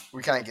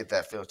we kind of get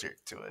that filtered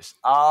to us.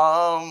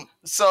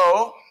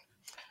 So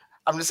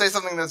I'm gonna say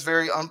something that's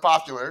very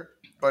unpopular,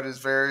 but is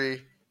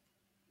very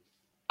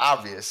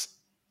obvious,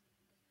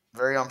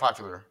 very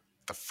unpopular.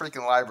 The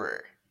freaking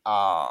library.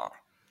 Uh,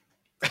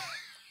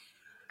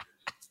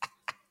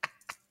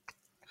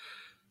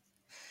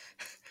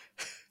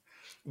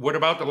 What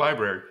about the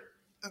library?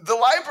 the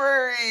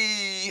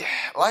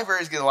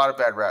libraries get a lot of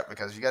bad rap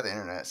because you got the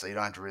internet, so you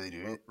don't have to really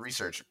do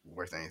research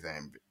worth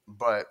anything.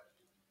 But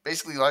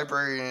basically,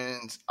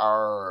 librarians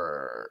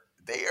are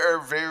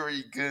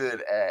very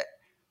good at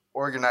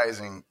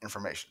organizing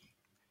information.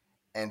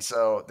 And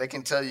so they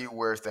can tell you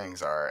where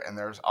things are, and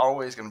there's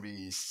always going to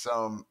be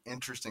some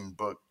interesting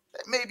book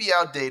that may be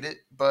outdated,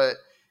 but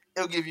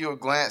it'll give you a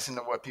glance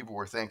into what people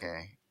were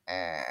thinking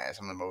and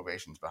some of the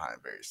motivations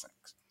behind various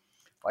things.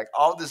 Like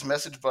all this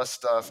message bus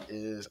stuff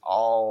is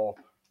all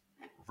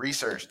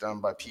research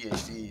done by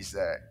PhDs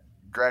that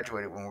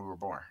graduated when we were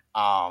born.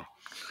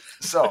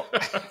 So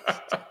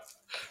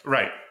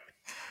Right.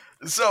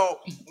 So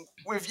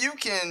if you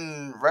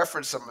can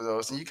reference some of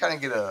those and you kind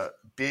of get a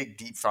big,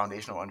 deep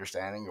foundational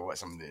understanding of what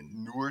some of the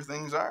newer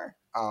things are,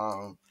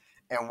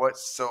 and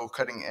what's so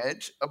cutting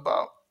edge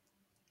about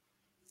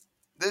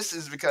this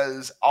is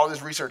because all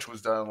this research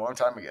was done a long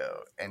time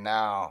ago, and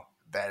now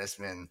that has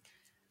been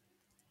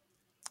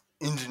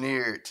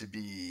engineered to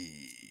be,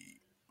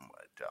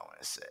 what do I want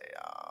to say?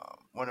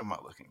 What am I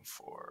looking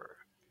for?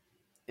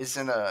 It's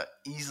in a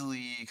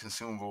easily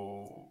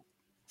consumable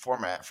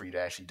format for you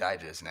to actually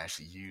digest and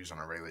actually use on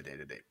a regular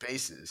day-to-day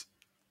basis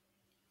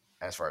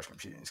as far as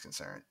computing is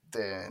concerned,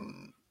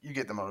 then you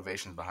get the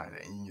motivations behind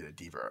it and you get a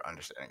deeper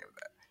understanding of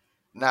that.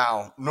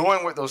 Now,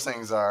 knowing what those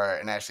things are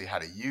and actually how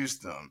to use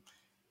them,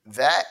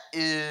 that's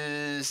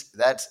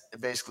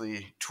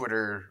basically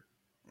Twitter,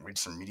 read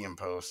some Medium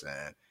posts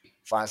and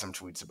find some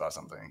tweets about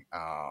something.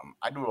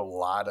 I do a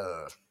lot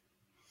of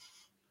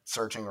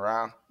searching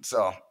around,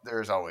 so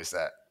there's always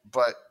that.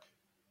 But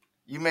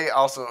you may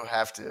also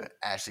have to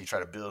actually try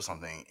to build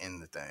something in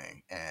the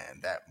thing,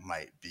 and that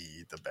might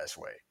be the best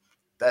way.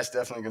 That's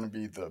definitely going to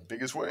be the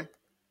biggest way.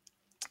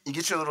 You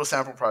get your little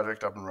sample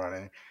project up and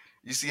running,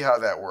 you see how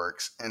that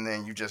works, and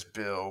then you just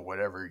build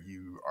whatever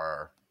you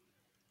are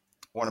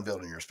want to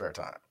build in your spare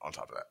time on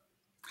top of that,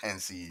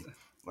 and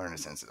learn the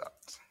sense of that.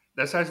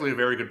 That's actually a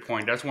very good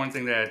point. That's one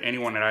thing that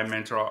anyone that I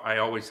mentor, I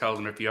always tell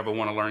them, if you ever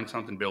want to learn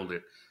something, build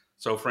it.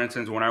 So for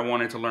instance, when I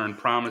wanted to learn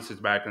promises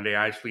back in the day,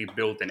 I actually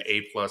built an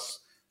A plus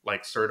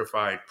like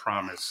certified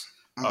promise.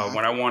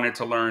 When I wanted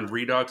to learn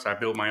Redux, I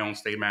built my own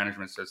state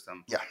management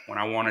system. Yeah. When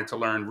I wanted to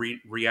learn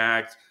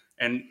React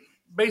and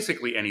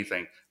basically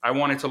anything, I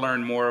wanted to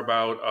learn more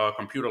about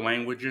computer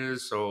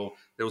languages. So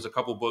there was a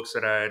couple books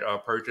that I had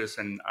purchased,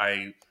 and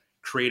I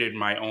created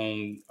my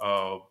own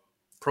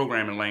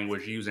programming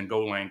language using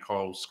Golang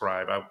called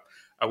Scribe.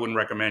 I wouldn't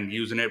recommend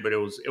using it, but it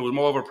was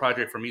more of a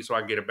project for me so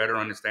I get a better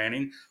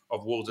understanding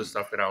of what was the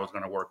stuff that I was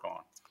going to work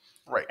on.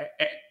 Right.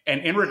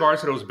 And in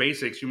regards to those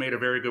basics, you made a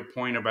very good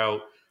point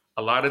about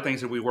a lot of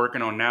things that we're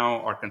working on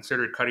now are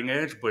considered cutting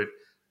edge, but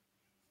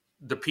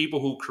the people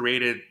who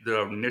created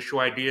the initial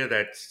idea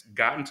that's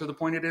gotten to the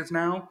point it is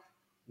now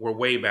were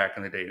way back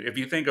in the day. If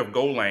you think of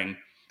Golang,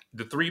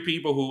 the three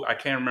people who, I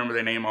can't remember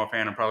their name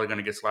offhand, I'm probably going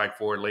to get slack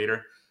for it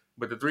later,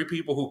 but the three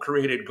people who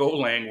created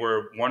Golang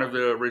were one of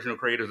the original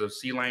creators of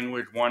C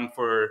language, one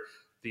for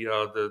the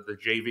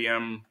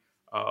JVM,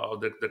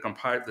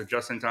 the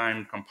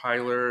just-in-time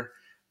compiler,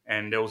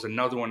 and there was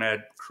another one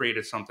that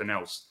created something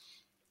else.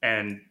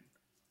 And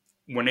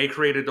when they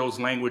created those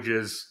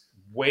languages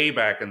way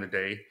back in the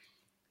day,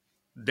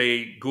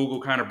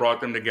 Google kind of brought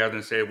them together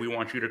and said, we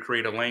want you to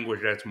create a language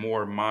that's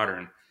more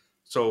modern.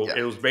 So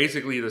It was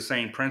basically the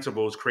same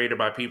principles created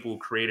by people who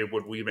created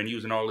what we've been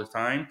using all this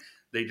time.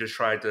 They just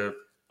tried to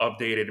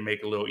update it and make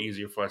it a little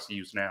easier for us to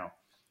use now.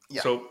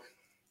 Yeah. So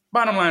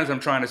bottom line is I'm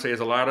trying to say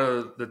is a lot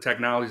of the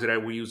technologies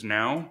that we use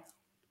now,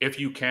 if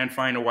you can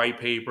find a white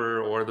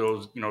paper or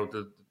those,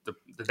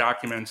 the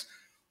documents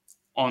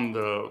on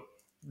the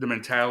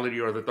mentality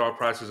or the thought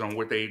process on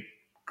what they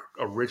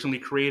originally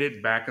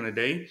created back in the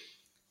day,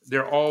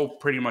 they're all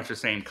pretty much the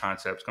same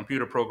concepts.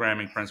 Computer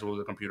programming principles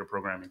are computer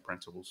programming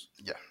principles.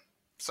 Yeah.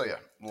 So yeah,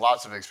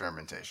 lots of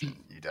experimentation.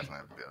 You definitely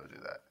have to be able to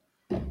do that.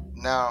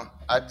 Now,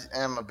 I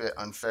am a bit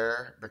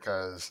unfair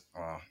because,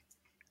 well,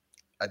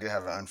 I do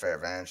have an unfair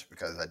advantage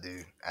because I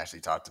do actually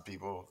talk to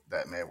people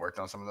that may have worked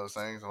on some of those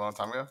things a long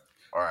time ago,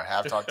 or I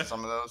have talked to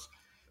some of those.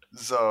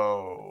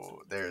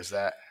 So there's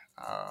that.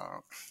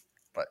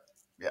 But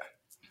yeah.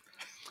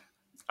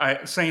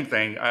 Same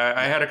thing.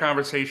 I had a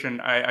conversation.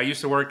 I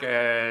used to work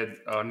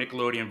at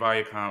Nickelodeon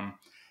Viacom,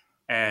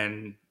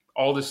 and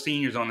all the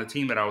seniors on the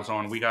team that I was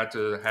on, we got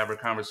to have a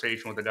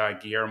conversation with the guy,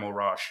 Guillermo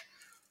Roche.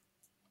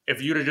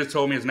 If you'd have just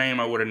told me his name,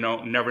 I would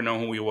have never known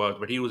who he was.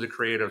 But he was a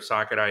creator of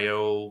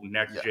Socket.io,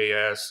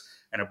 Next.js,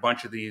 and a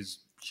bunch of these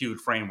huge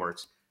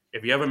frameworks.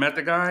 If you ever met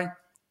the guy,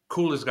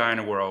 coolest guy in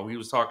the world. He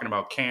was talking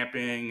about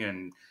camping.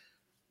 And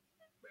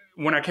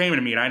when I came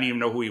to meet, I didn't even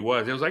know who he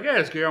was. It was like, yeah,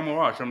 it's Guillermo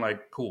Roche. I'm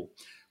like, cool.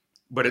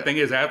 But the thing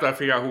is, after I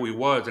figured out who he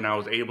was and I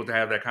was able to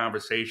have that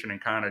conversation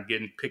and kind of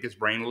pick his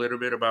brain a little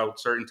bit about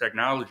certain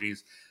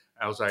technologies,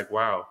 I was like,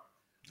 wow,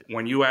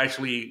 when you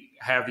actually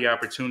have the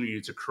opportunity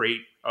to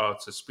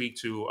to speak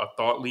to a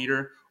thought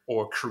leader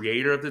or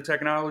creator of the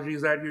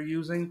technologies that you're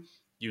using,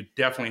 you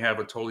definitely have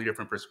a totally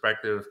different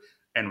perspective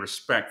and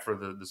respect for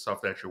the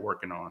stuff that you're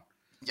working on.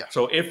 Yeah.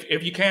 So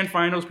if you can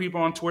find those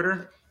people on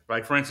Twitter,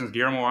 Like for instance,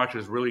 Guillermo Archer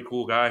is a really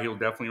cool guy. He'll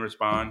definitely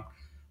respond.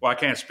 Well, I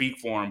can't speak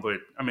for him, but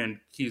I mean,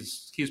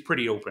 he's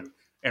pretty open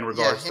in Yeah,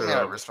 regards he may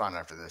not to. respond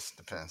after this.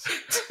 Depends.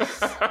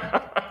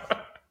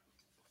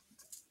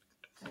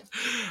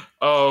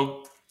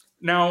 uh,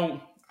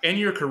 Now, in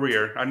your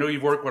career, I know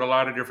you've worked with a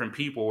lot of different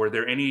people. Were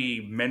there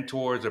any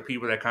mentors or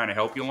people that kind of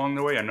help you along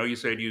the way? I know you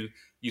said you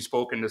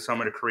spoken to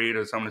some of the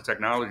creators, some of the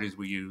technologies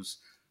we use.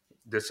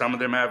 Did some of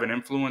them have an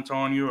influence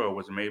on you, or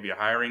was it maybe a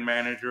hiring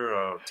manager,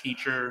 a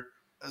teacher?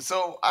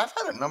 So I've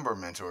had a number of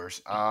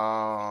mentors.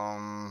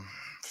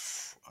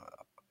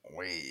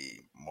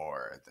 Way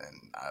more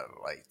than I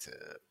like to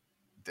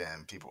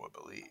than people would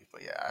believe.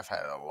 But yeah, I've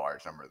had a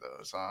large number of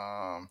those.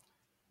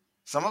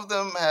 Some of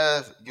them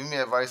have given me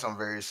advice on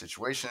various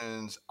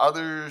situations.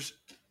 Others,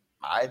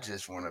 I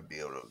just want to be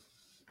able to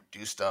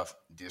do stuff,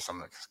 do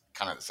some of the,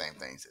 kind of the same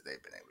things that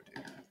they've been able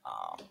to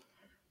do.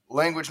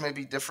 Language may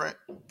be different,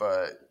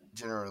 but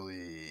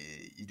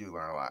generally, you do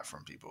learn a lot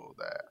from people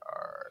that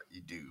are.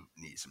 You do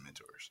need some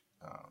mentors.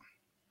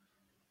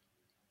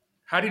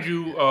 How did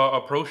you Yeah.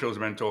 approach those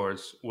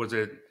mentors? Was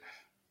it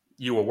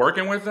you were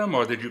working with them,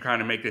 or did you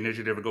kind of make the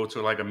initiative to go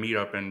to like a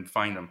meetup and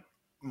find them?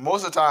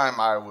 Most of the time,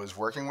 I was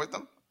working with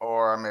them,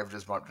 or I may have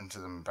just bumped into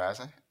them in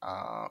passing.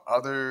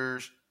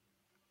 Others,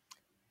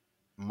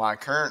 my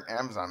current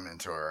Amazon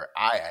mentor,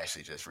 I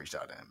actually just reached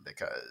out to him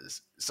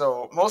because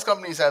so most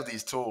companies have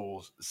these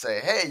tools say,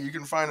 hey, you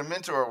can find a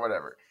mentor or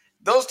whatever.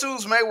 Those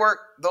tools may work,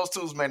 those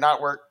tools may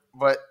not work,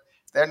 but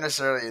they're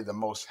necessarily the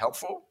most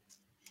helpful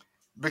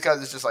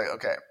because it's just like,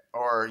 okay,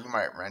 or you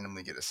might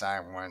randomly get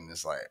assigned one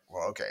that's like,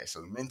 well, okay,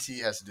 so the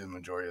mentee has to do the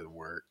majority of the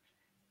work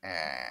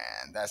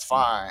and that's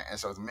fine. And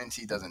so if the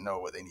mentee doesn't know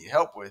what they need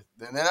help with,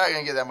 then they're not going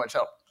to get that much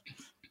help.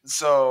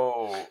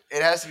 So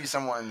it has to be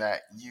someone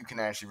that you can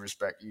actually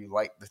respect. You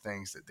like the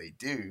things that they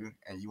do,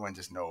 and you want to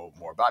just know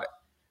more about it.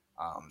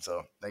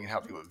 So they can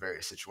help you with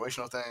various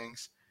situational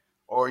things,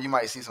 or you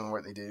might see some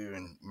work they do,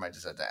 and you might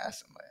just have to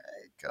ask them,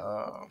 like,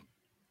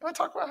 "You want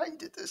to talk about how you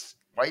did this?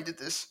 Why you did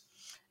this?"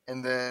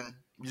 And then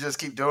you just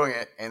keep doing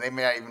it, and they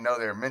may not even know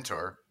they're a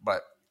mentor,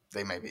 but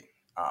they may be.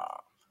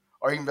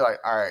 Or you can be like,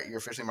 "All right, you're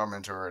officially my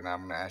mentor, and I'm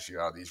going to ask you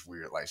all these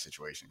weird life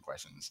situation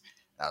questions,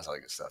 and that's all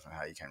good stuff, and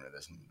how you came to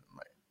this." And I'm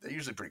like, they're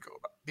usually pretty cool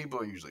about it. People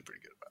are usually pretty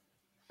good about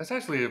That's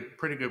actually a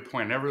pretty good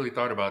point. I never really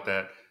thought about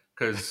that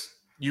because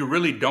you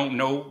really don't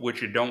know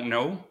what you don't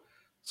know. it. Right.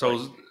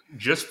 So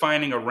just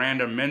finding a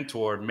random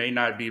mentor may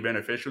not be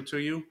beneficial to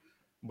you.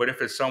 But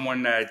if it's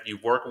someone that you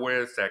work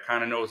with that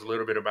kind of knows a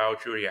little bit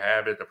about you or your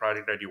habit, the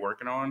project that you're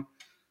working on,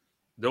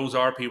 those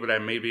are people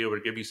that may be able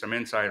to give you some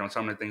insight on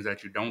some of the things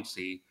that you don't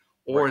see,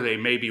 Right. or they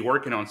may be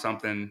working on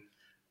something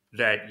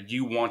that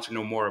you want to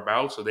know more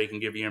about so they can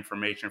give you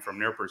information from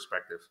their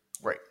perspective.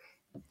 Right.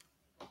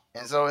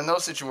 And so in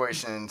those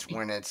situations,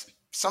 when it's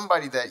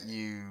somebody that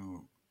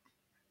you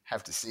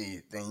have to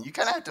see, then you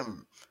kind of have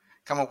to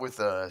come up with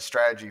a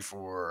strategy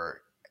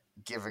for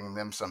giving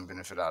them some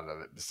benefit out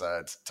of it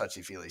besides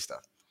touchy feely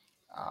stuff.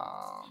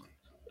 Um,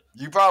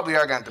 you probably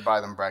are going to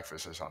buy them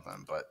breakfast or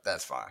something, but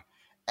that's fine.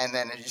 And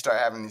then if you start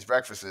having these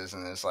breakfasts,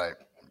 and it's like,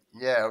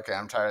 yeah, okay,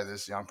 I'm tired of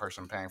this young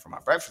person paying for my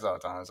breakfast all the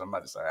time, so I'm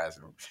about to start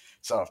asking them.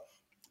 So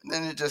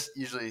then it just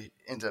usually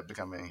ends up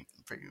becoming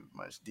pretty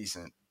much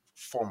decent,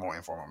 formal,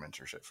 informal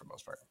mentorship for the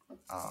most part.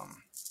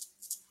 Um,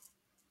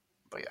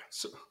 but yeah.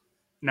 So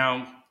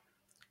now,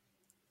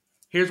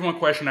 here's one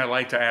question I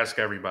like to ask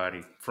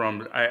everybody.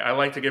 I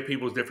like to get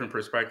people's different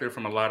perspective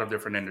from a lot of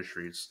different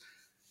industries.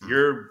 Mm,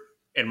 You're,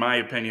 in my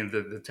opinion,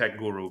 the tech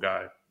guru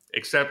guy.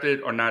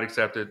 Accepted or not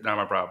accepted, not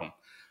my problem.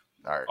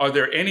 all right. Are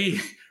there any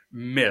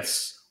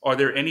myths? Are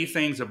there any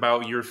things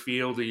about your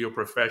field or your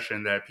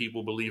profession that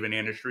people believe in the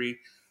industry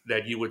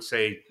that you would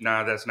say,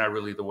 nah, that's not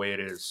really the way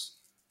it is?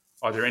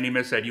 Are there any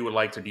myths that you would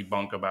like to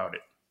debunk about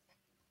it?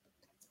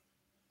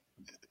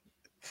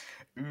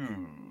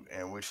 Ooh,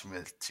 and which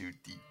myth to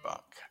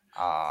debunk?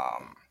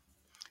 Um,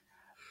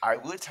 I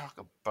would talk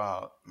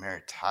about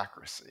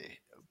meritocracy,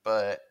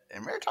 but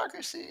in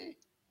meritocracy,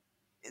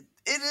 it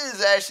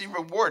is actually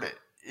rewarded.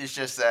 It's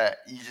just that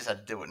you just have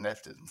to deal with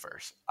nepotism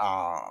first.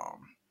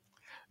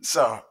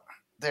 So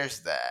there's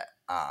that.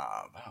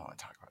 I don't want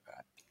to talk about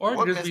that. Or it could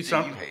What just myths be do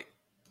you something. hate?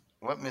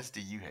 What myths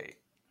do you hate?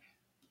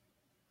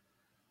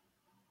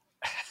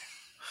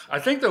 I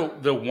think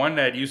the one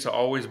that used to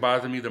always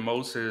bother me the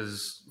most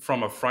is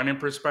from a front end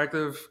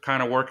perspective,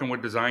 kind of working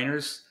with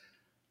designers.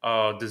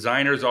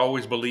 Designers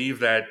always believe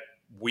that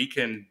we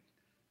can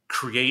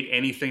create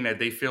anything that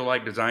they feel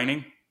like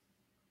designing.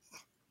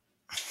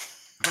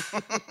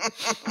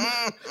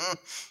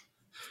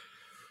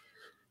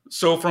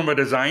 So from a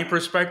design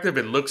perspective,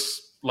 it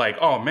looks like,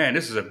 oh man,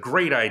 this is a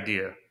great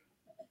idea.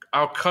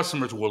 Our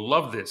customers will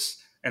love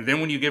this. And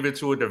then when you give it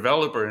to a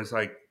developer, it's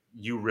like,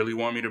 you really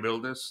want me to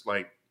build this?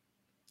 Like,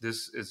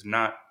 this is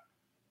not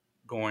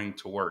going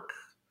to work.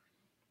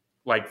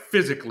 Like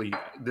physically,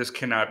 this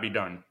cannot be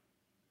done.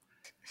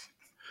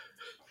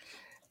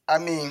 I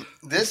mean,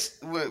 this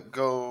would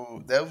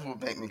go. That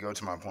would make me go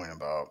to my point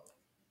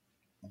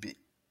be,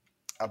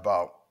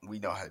 about we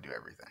know how to do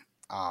everything.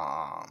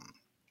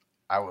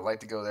 I would like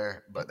to go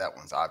there, but that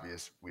one's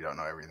obvious. We don't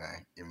know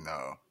everything, even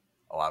though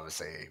a lot of us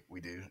say we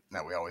do.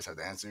 Now we always have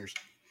the answers.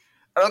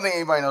 I don't think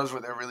anybody knows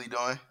what they're really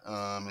doing.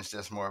 It's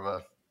just more of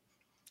a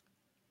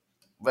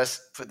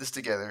let's put this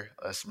together,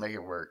 let's make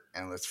it work,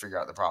 and let's figure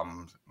out the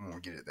problems when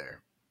we get it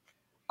there.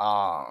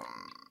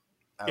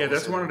 Yeah,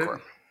 that's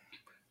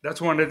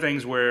one of the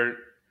things where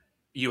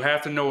you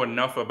have to know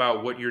enough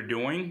about what you're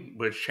doing,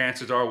 but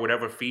chances are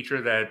whatever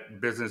feature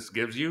that business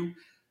gives you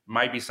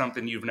might be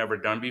something you've never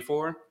done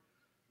before.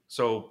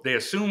 So they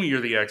assume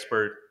you're the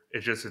expert.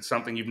 It's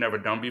something you've never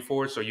done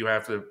before. So you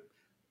have to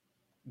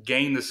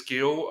gain the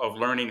skill of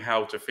learning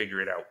how to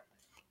figure it out.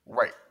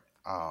 Right.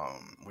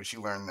 Which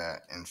you learn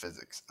that in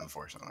physics,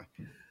 unfortunately.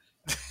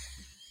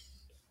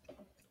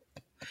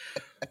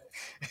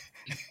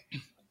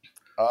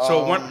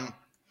 So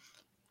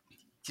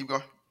keep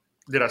going.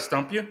 Did I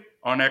stump you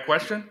on that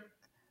question?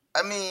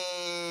 I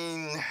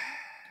mean,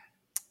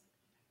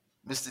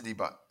 Mr.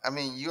 Debunk. I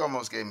mean, you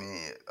almost gave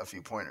me a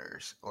few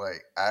pointers.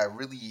 Like, I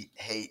really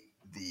hate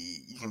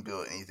you can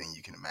build anything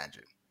you can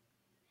imagine.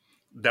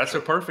 That's a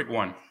perfect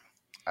one.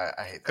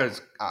 I hate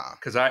that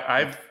because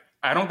I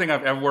don't think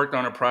I've ever worked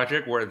on a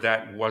project where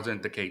that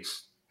wasn't the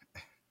case.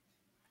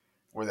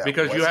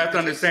 Because you have to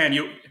understand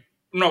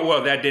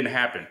that didn't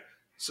happen.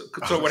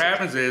 So what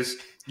happens is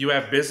you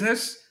have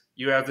business,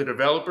 you have the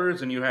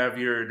developers, and you have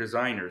your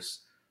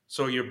designers.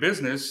 So your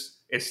business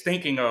is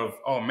thinking of,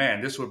 oh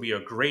man, this would be a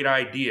great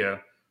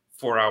idea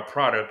for our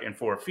product and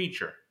for a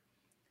feature.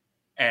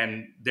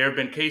 And there have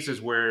been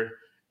cases where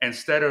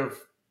instead of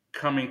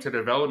coming to the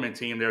development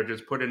team, they'll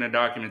just put in a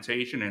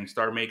documentation and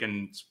start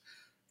making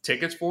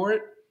tickets for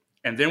it.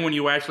 And then when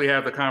you actually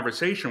have the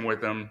conversation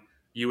with them,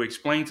 you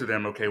explain to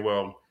them, okay,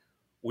 well,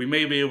 we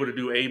may be able to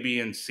do A, B,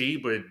 and C,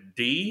 but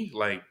D,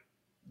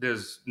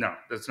 that's not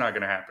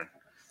going to happen.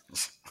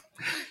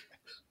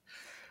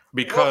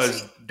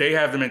 Because they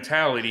have the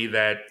mentality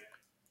that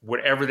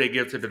whatever they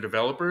give to the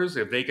developers,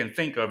 if they can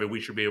think of it,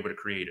 we should be able to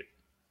create it.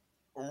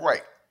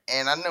 Right.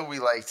 And I know we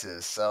like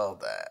to sell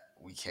that.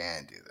 We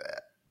can do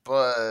that.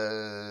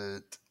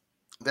 But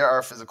there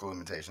are physical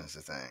limitations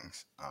to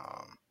things.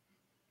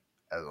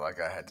 Like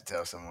I had to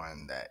tell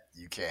someone that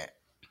you can't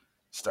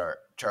start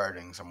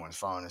charging someone's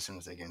phone as soon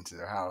as they get into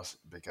their house,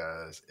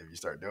 because if you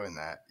start doing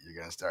that, you're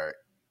going to start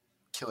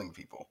killing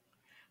people.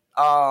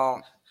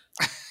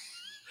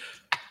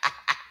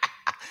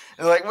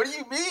 Like, what do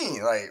you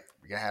mean? Like,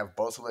 we're going to have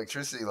both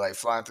electricity,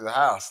 flying through the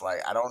house. Like,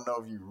 I don't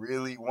know if you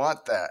really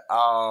want that.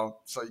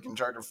 So you can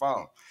charge your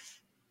phone.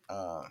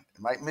 It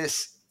might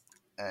miss,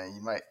 and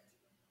you might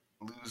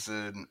lose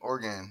an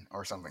organ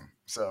or something.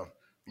 So,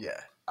 yeah.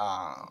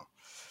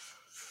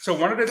 So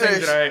one of the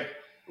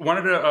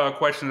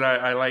questions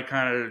that I like,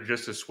 kind of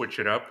just to switch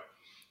it up.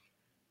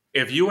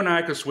 If you and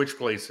I could switch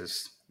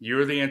places,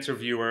 you're the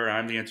interviewer,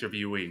 I'm the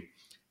interviewee.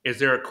 Is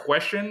there a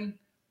question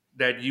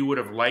that you would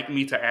have liked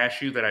me to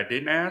ask you that I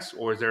didn't ask,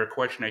 or is there a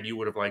question that you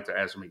would have liked to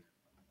ask me?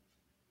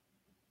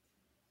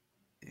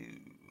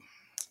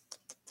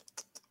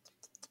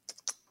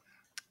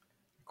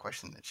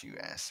 Question that you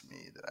asked me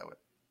that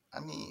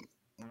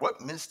what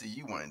myths do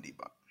you want to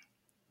debunk?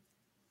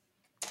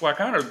 Well, I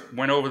kind of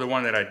went over the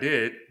one that I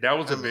did. That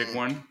was a big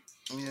one.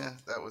 Yeah,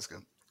 that was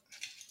good.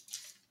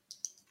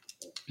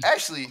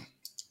 Actually,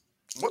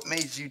 what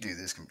made you do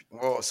this?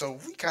 Well, so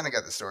we kind of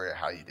got the story of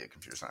how you did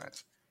computer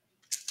science.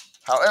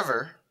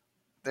 However,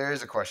 there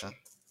is a question.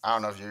 I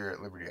don't know if you're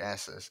at liberty to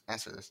answer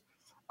this.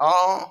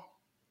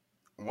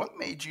 What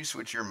made you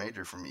switch your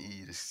major from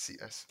EE to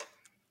CS?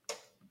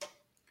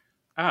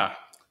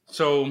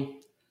 So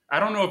I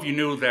don't know if you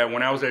knew that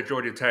when I was at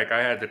Georgia Tech,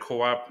 I had the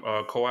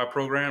co-op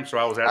program. So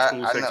I was at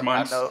school 6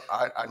 months.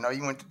 I know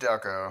you went to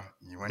Delco.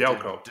 You went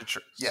to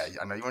Detroit. Yeah,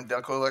 I know you went to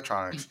Delco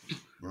Electronics.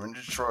 You went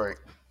to Detroit,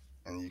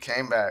 and you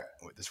came back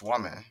with this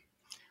woman.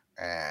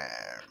 And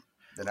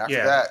then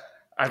after that,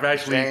 I've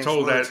actually James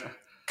told Woods that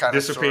kind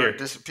disappeared.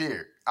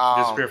 Disappeared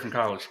from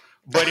college.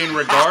 But in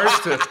regards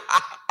to,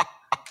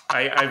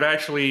 I've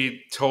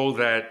actually told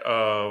that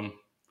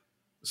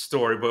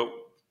story, but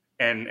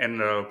and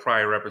the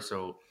prior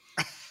episode.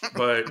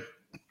 But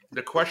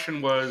the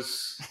question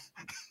was,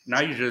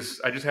 I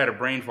just had a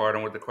brain fart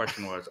on what the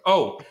question was.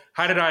 Oh,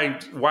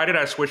 why did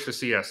I switch to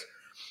CS?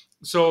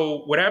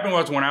 So what happened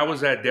was, when I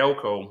was at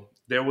Delco,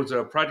 there was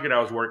a project I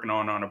was working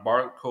on a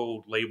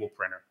barcode label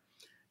printer.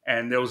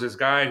 And there was this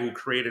guy who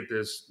created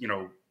this,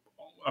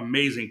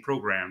 amazing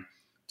program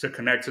to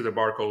connect to the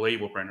barcode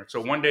label printer. So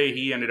one day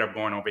he ended up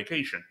going on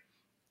vacation.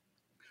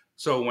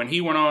 So when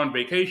he went on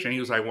vacation, he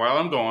was like, while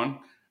I'm gone,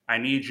 I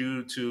need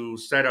you to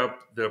set up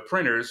the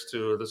printers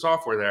to the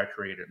software that I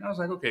created. And I was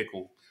like, okay,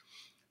 cool.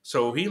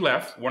 So he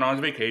left, went on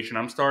his vacation.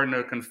 I'm starting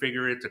to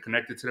configure it to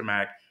connect it to the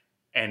Mac,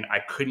 and I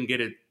couldn't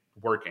get it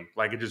working.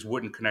 Like, it just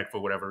wouldn't connect for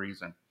whatever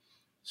reason.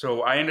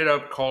 So I ended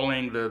up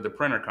calling the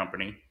printer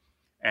company,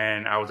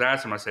 and I was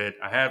asking him, I said,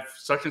 I have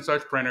such and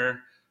such printer.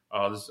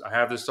 I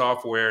have this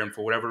software, and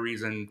for whatever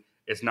reason,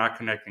 it's not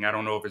connecting. I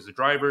don't know if it's the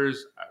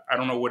drivers. I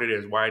don't know what it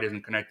is, why it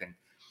isn't connecting.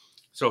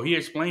 So he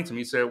explained to me,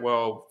 he said,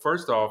 well,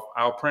 first off,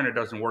 our printer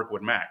doesn't work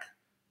with Mac.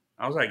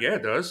 I was like, yeah,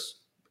 it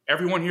does.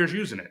 everyone here is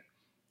using it.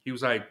 He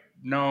was like,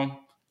 no,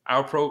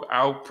 our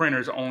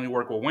printers only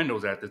work with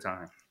Windows at the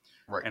time.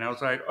 Right. And I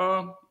was like,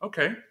 oh,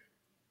 okay.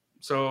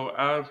 So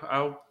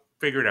I'll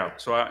figure it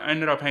out. So I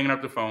ended up hanging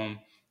up the phone,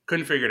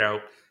 couldn't figure it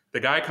out. The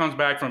guy comes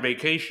back from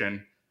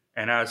vacation,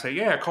 and I say,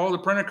 yeah, call the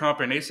printer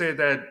company. They said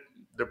that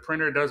the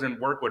printer doesn't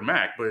work with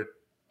Mac, but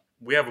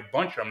we have a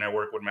bunch of them that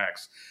work with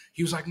Macs.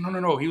 He was like,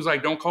 no. He was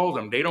like, don't call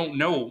them. They don't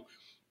know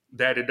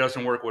that it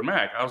doesn't work with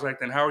Mac. I was like,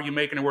 then how are you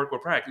making it work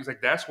with Mac? He was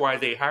like, that's why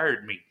they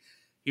hired me.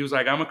 He was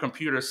like, I'm a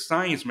computer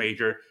science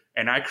major,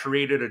 and I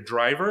created a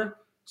driver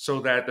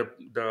so that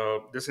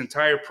this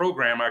entire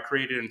program I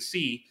created in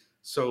C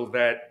so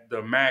that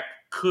the Mac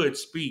could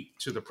speak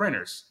to the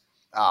printers.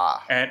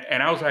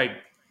 And I was like,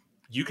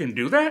 you can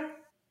do that?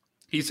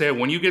 He said,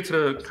 when you get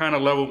to the kind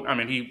of level, I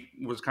mean,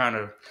 he was kind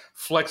of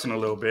flexing a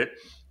little bit,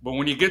 but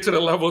when you get to the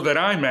level that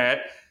I'm at,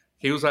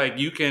 he was like,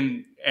 you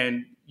can,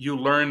 and you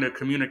learn the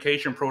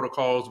communication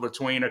protocols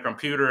between a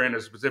computer and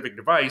a specific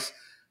device,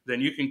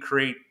 then you can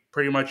create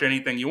pretty much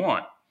anything you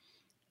want.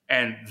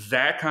 And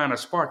that kind of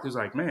sparked, he was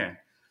like, man,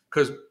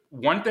 because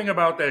one thing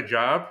about that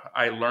job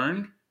I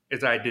learned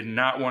is I did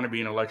not want to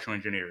be an electrical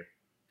engineer.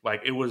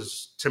 Like it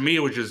was, to me,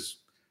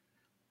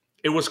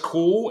 it was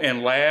cool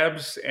in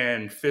labs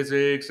and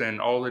physics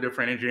and all the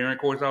different engineering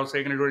courses I was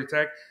taking at Georgia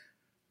Tech.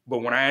 But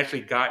when I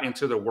actually got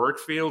into the work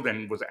field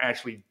and was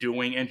actually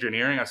doing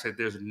engineering, I said,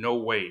 there's no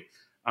way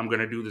I'm going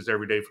to do this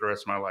every day for the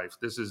rest of my life.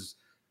 This is,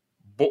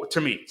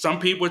 to me, some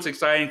people it's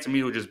exciting. To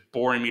me, it was just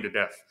boring me to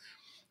death.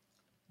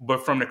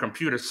 But from the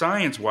computer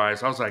science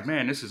wise, I was like,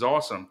 man, this is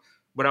awesome.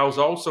 But I was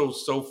also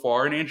so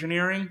far in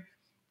engineering,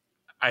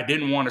 I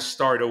didn't want to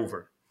start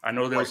over. I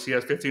know there was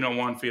CS 1501,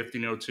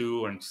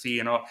 1502, and C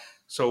and all.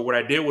 So what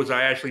I did was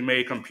I actually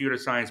made computer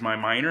science my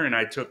minor, and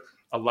I took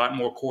a lot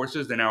more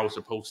courses than I was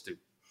supposed to.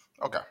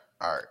 Okay.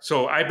 All right.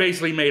 So I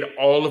basically made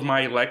all of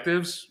my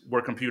electives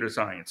were computer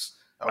science.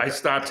 Okay. I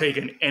stopped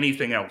taking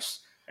anything else,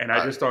 and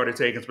I just started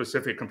taking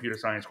specific computer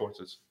science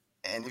courses.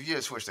 And if you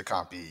had switched to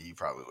CompE, you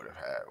probably would have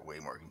had way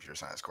more computer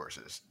science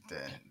courses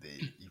than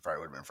you probably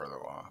would have been further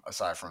along,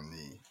 aside from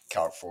the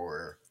Calc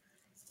 4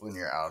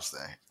 linear algebra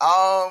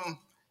thing.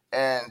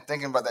 And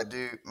thinking about that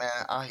dude, man,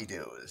 all he did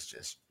was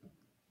just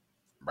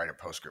write a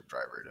PostScript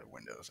driver to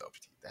Windows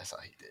LPT. That's all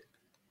he did.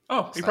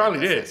 Oh, he probably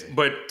did.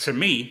 But to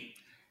me,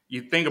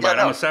 you think about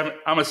it,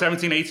 I'm a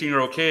 17,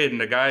 18-year-old kid, and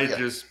the guy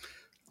just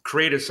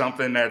created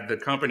something that the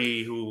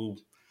company who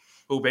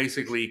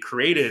basically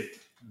created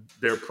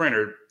their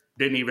printer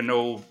didn't even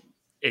know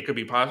it could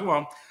be possible.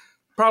 Well,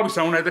 probably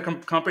someone at the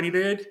company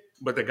did,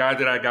 but the guy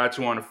that I got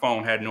to on the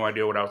phone had no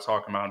idea what I was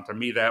talking about. And to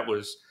me, that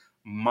was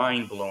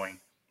mind-blowing.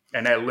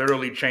 And that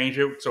literally changed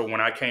it. So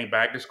when I came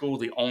back to school,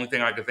 the only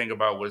thing I could think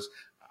about was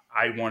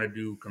I want to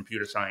do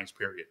computer science,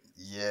 period.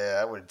 Yeah,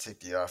 I would have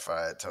ticked you off if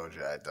I had told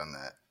you I had done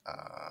that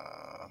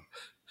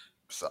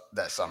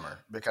that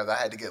summer, because I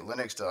had to get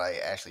Linux to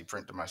actually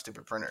print to my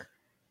stupid printer.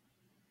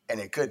 And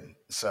it couldn't.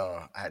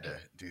 So I had to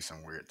do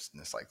some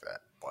weirdness like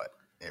that. But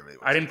it really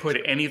was. I didn't put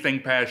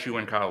anything past you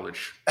in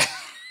college.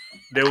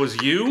 There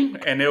was you,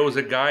 and there was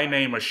a guy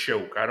named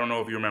Ashok. I don't know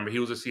if you remember. He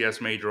was a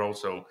CS major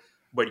also.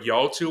 But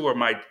y'all two are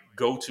my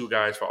go-to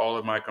guys for all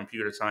of my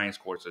computer science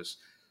courses,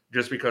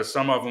 just because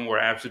some of them were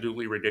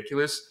absolutely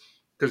ridiculous,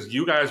 because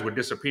you guys would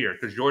disappear.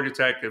 Because Georgia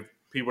Tech, if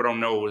people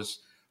don't know, was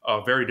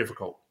very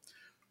difficult.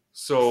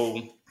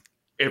 So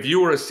if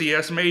you were a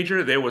CS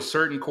major, there were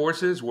certain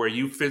courses where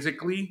you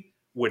physically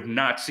would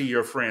not see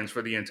your friends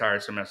for the entire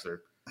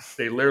semester.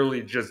 They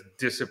literally just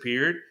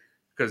disappeared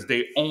because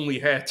they only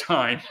had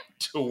time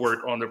to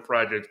work on the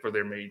project for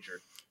their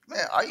major.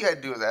 Man, all you had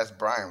to do was ask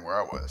Brian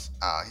where I was.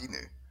 He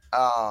knew.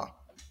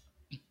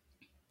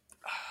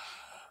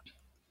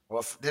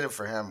 What did it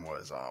for him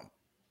was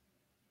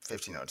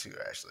 1502,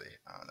 actually.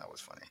 That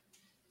was funny.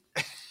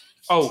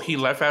 Oh, he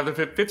left after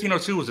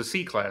 1502 was a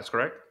C class,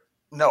 correct?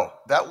 No,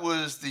 that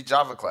was the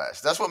Java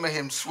class. That's what made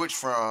him switch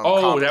from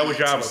that was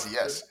Java.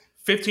 CS.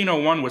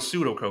 1501 was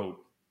pseudocode.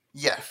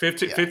 Yeah.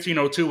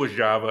 1502 was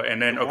Java,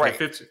 and then okay,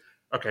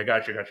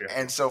 gotcha.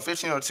 And so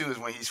 1502 is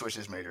when he switched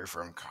his major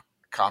from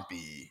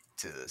CompE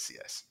to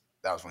CS.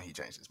 That was when he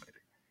changed his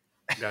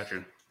major.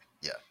 Gotcha.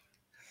 Yeah.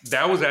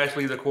 That was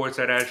actually the course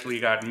that actually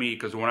got me,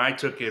 because when I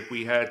took it,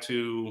 we had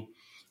to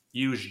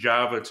use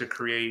Java to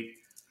create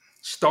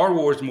Star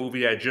Wars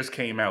movie that just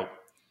came out.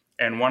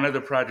 And one of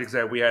the projects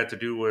that we had to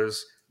do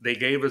was they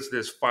gave us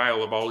this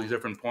file of all these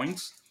different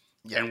points.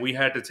 Yeah. And we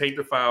had to take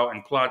the file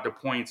and plot the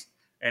points,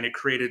 and it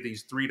created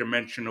these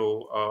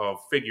three-dimensional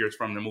figures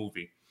from the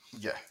movie.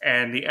 Yeah.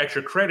 And the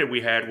extra credit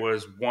we had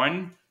was,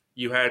 one,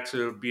 you had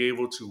to be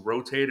able to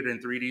rotate it in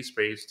 3D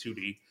space,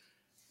 2D.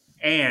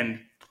 And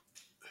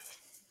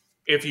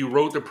if you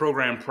wrote the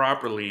program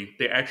properly,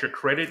 the extra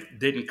credit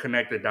didn't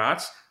connect the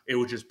dots. It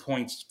was just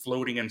points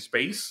floating in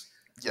space.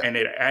 Yeah. And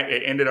it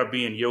ended up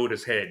being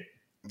Yoda's head.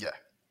 Yeah.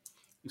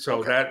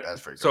 So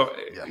that's pretty cool. So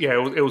yeah,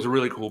 it was a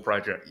really cool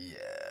project. Yeah.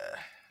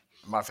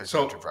 My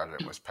favorite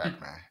project was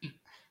Pac-Man.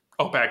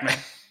 Oh, Pac-Man.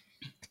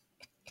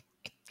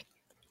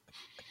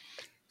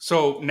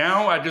 So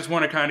now I just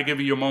want to kind of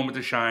give you a moment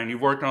to shine. You've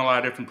worked on a lot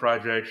of different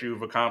projects.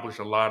 You've accomplished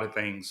a lot of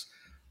things.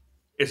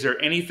 Is there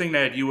anything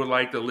that you would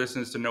like the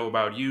listeners to know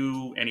about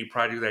you? Any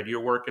project that you're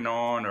working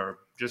on, or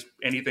just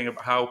anything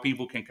about how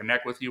people can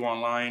connect with you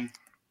online?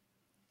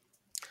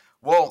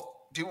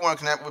 Well, if you want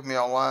to connect with me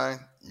online,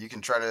 you can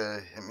try to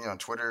hit me on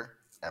Twitter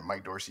at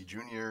Mike Dorsey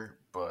Jr.,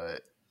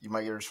 but you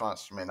might get a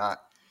response, you may not.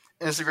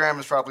 Instagram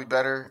is probably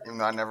better, even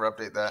though I never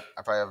update that.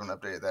 I probably haven't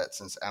updated that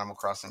since Animal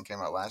Crossing came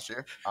out last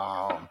year.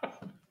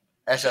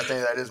 Actually, I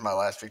think that is my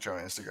last picture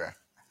on Instagram.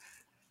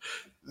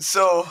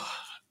 So,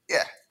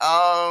 yeah,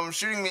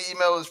 shooting me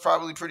email is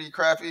probably pretty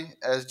crappy,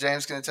 as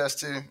James can attest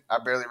to. I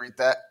barely read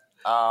that.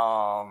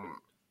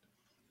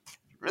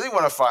 Really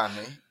want to find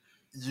me,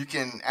 you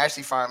can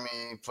actually find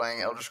me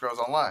playing Elder Scrolls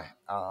Online.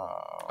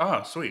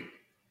 Oh, sweet.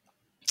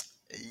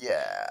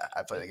 Yeah,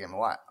 I play the game a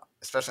lot,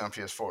 especially on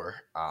PS4.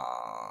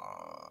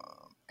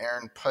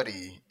 Aaron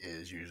Putty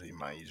is usually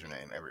my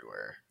username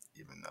everywhere,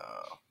 even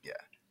though, yeah.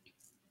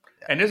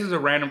 And this is a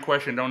random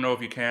question. Don't know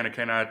if you can or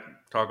cannot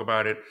talk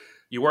about it.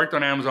 You worked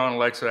on Amazon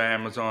Alexa,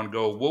 Amazon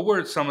Go. What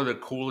were some of the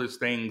coolest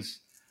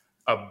things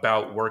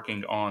about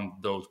working on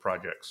those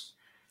projects?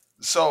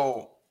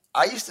 So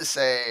I used to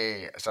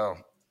say, so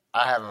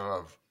I have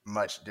a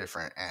much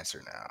different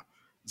answer now.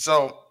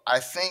 So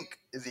I think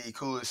the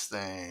coolest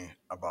thing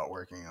about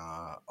working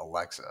on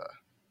Alexa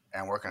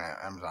and working at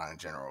Amazon in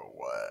general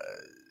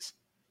was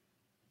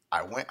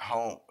I went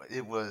home.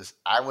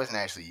 I wasn't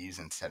actually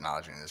using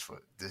technology in this.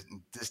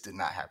 This did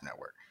not happen at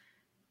work.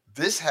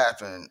 This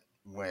happened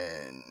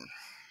when,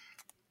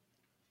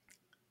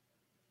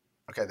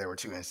 okay, there were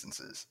two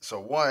instances. So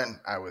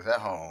one, I was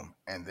at home,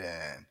 and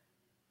then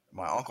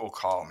my uncle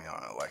called me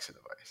on an Alexa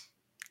device.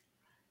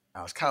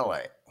 I was kind of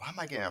like, why am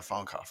I getting a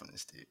phone call from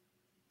this dude?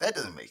 That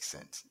doesn't make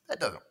sense. That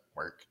doesn't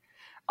work.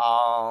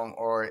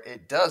 Or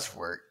it does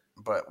work,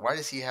 but why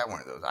does he have one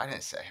of those? I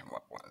didn't set him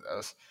up one of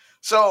those.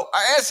 So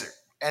I answered,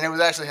 and it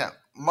was actually him.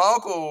 My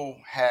uncle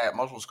had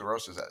multiple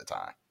sclerosis at the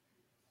time.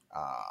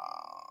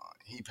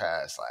 He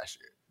passed last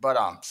year,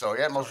 but so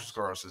he had multiple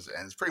sclerosis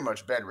and is pretty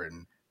much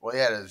bedridden. Well, he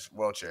had his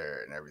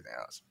wheelchair and everything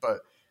else,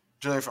 but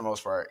generally for the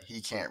most part, he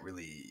can't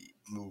really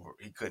move.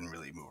 He couldn't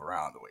really move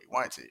around the way he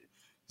wanted to.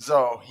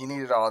 So he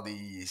needed all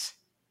this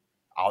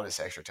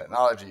extra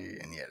technology,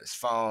 and he had his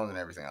phone and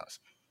everything else.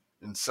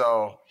 And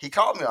so he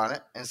called me on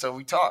it, and so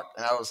we talked,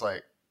 and I was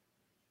like,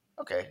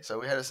 okay, so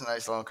we had this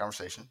nice long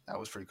conversation. That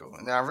was pretty cool.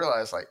 And then I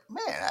realized, like,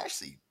 man, I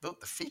actually built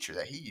the feature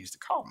that he used to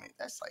call me.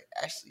 That's like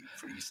actually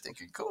pretty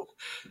stinking cool.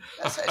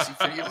 That's actually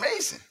pretty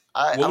amazing.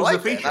 I What was the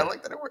like that, and I feature?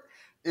 like that it worked.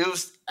 It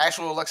was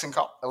actual Alexa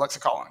calling.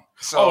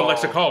 Oh,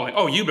 Alexa So calling.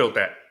 Oh, you built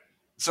that.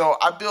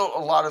 I built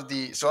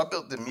I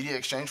built the media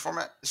exchange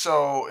format.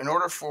 So in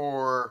order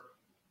for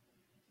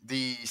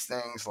these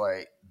things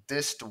like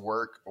this to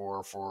work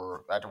or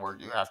for that to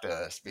work, you have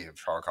to speak a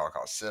protocol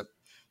called SIP.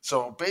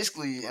 So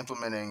basically,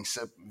 implementing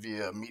SIP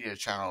via media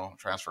channel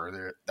transfer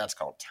there, that's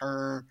called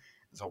Turn.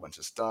 There's a whole bunch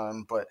of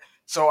stun, but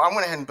so I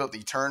went ahead and built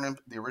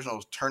the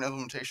original Turn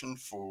implementation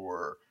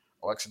for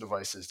Alexa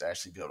devices to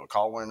actually be able to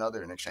call one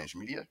another and exchange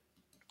media.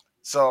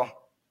 So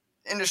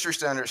industry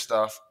standard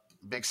stuff,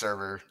 big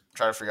server.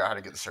 Try to figure out how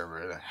to get the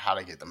server, how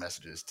to get the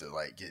messages to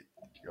like get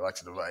your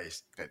Alexa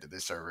device connected to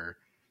this server,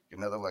 get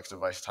another Alexa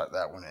device, type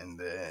that one, and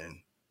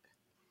then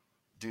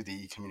do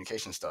the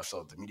communication stuff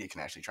so the media can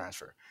actually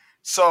transfer.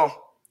 So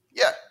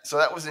yeah, so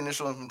that was the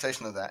initial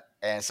implementation of that,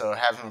 and so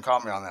having him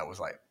call me on that was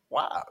like,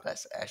 wow,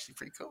 that's actually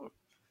pretty cool.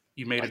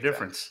 You made a Like that.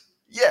 difference.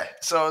 Yeah,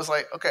 so it's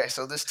like, okay,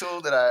 so this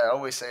tool that I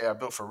always say I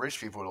built for rich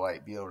people to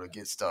like be able to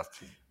get stuff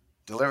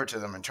delivered to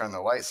them and turn the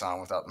lights on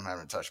without them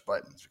having to touch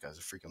buttons because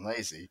they're freaking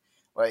lazy.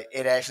 Like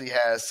it actually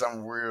has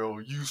some real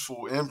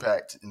useful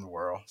impact in the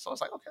world. So I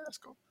was like, okay, that's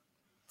cool.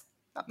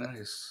 Not bad.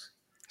 Nice.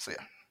 So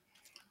yeah.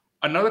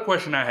 Another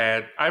question I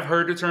had, I've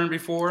heard the term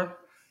before,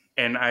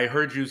 and I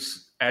heard you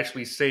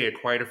actually say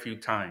it quite a few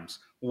times.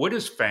 What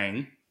is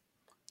FANG?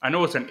 I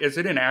know is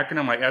it an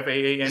acronym like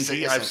FAANG?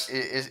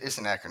 It's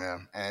an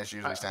acronym, and it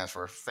usually stands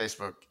for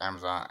Facebook,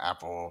 Amazon,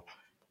 Apple,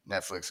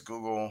 Netflix,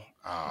 Google.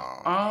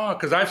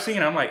 Because I've seen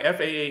it, I'm like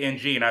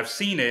FAANG, and I've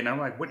seen it, and I'm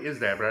like, what is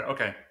that? But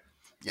okay,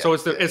 Yeah, so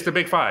it's the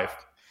big five.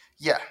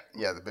 Yeah,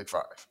 the big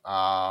five.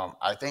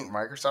 I think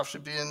Microsoft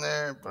should be in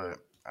there, but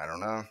I don't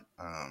know.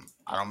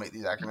 I don't make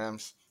these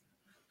acronyms.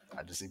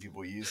 I just see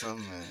people use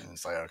them, and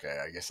it's like, okay,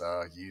 I guess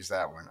I'll use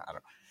that one. I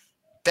don't.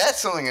 That's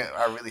something that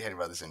I really hate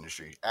about this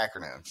industry: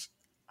 acronyms.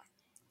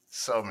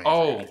 So many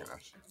Oh,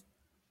 acronyms.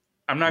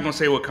 I'm not gonna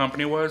say what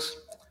company it was,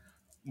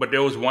 but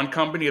there was one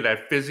company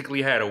that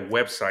physically had a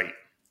website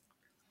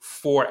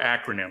for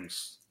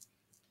acronyms.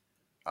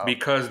 Oh,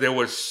 Because there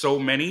was so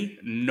many,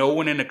 no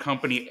one in the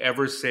company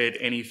ever said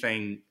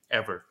anything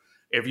ever.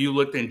 If you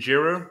looked in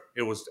Jira,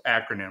 it was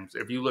acronyms.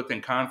 If you looked in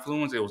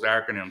Confluence, it was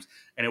acronyms.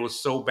 And it was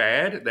so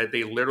bad that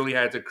they literally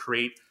had to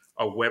create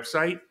a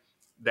website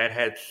that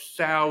had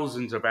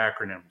thousands of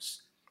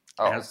acronyms.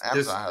 And oh, it's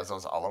this Amazon has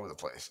those all over the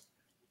place,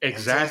 and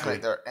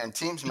exactly.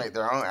 teams make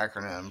their own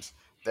acronyms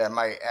that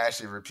might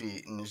actually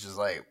repeat, and it's just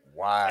like,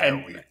 why are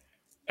And we?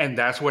 And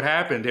that's what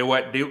happened. They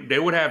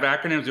would have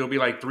acronyms. It would be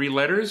like 3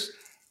 letters,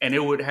 and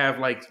it would have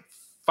like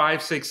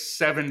five, six,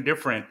 seven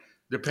different, Yeah,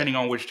 depending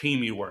on which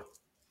team you were.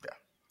 yeah.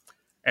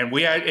 And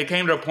it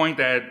came to a point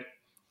that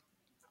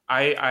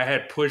I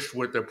had pushed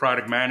with the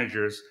product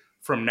managers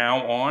from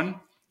now on,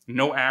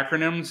 no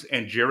acronyms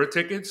and Jira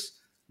tickets,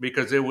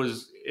 because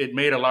it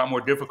made it a lot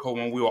more difficult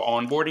when we were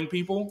onboarding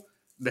people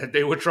that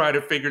they would try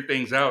to figure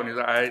things out. And he's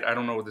like, I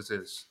don't know what this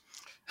is.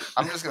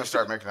 I'm just gonna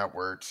start making up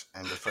words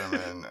and just put them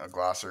in a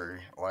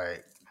glossary,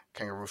 like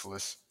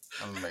kangaroofalus.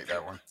 I'm gonna make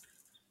that one.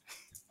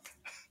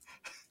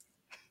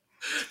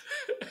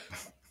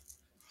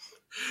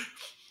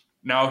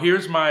 Now,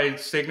 here's my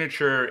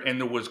signature in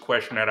the woods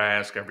question that I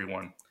ask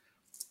everyone.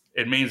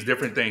 It means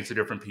different things to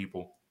different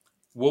people.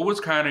 What was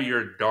kind of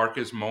your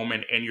darkest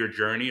moment in your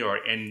journey or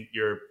in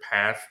your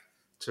path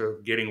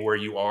to getting where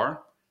you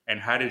are? And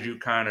how did you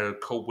kind of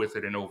cope with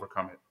it and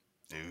overcome it?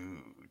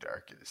 Ooh,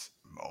 darkest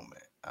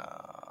moment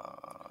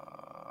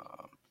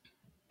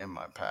in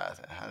my path,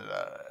 and how did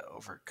I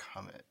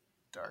overcome it?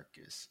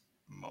 Darkest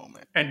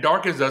moment. And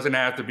darkest doesn't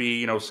have to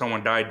be,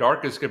 someone died.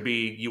 Darkest could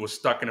be you were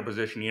stuck in a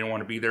position you don't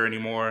want to be there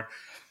anymore.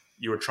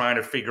 You were trying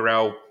to figure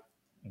out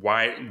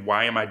why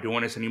am I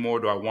doing this anymore?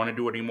 Do I want to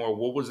do it anymore?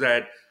 What was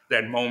that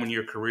moment in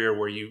your career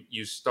where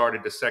you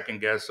started to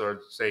second guess or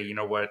say, you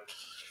know what,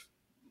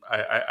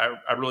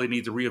 I really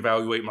need to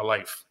reevaluate my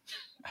life?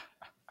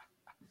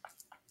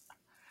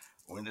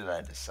 When did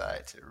I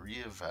decide to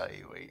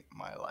reevaluate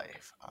my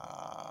life?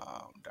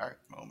 Dark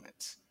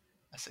moments.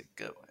 That's a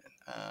good one.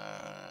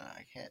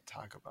 I can't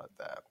talk about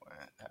that one.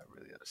 That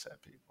really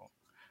upset people.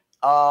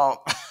 Um,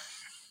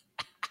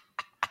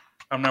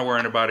 I'm not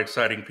worrying about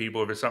exciting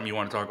people if it's something you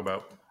want to talk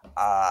about.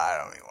 I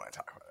don't even want to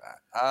talk about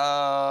that.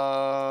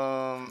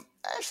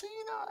 Actually,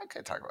 I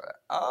could talk about that.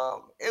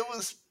 It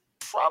was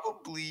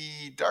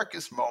probably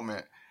darkest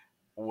moment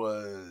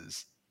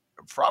was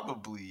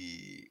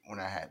probably when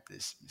I had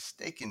this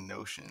mistaken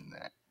notion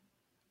that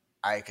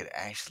I could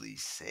actually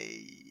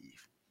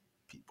save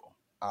people.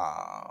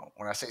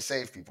 When I say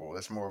save people,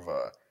 it's more of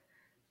a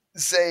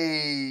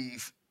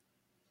save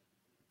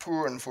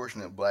poor,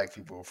 unfortunate black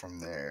people from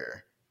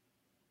their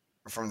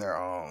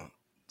own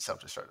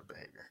self-destructive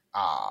behavior.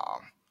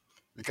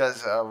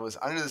 Because I was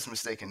under this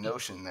mistaken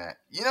notion that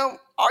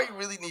all you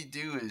really need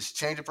to do is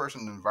change a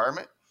person's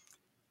environment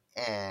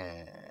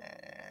and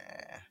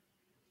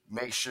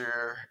make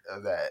sure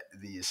that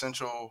the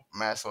essential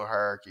Maslow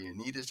hierarchy of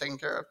need is taken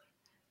care of,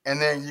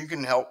 and then you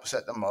can help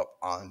set them up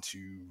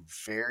onto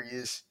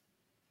various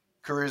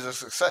careers of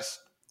success.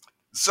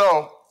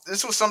 So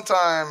this was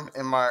sometime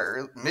in my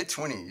mid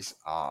 20s.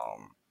 I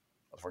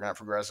was working at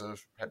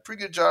Progressive, had a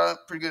pretty good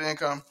job, pretty good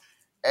income,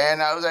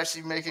 and I was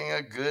actually making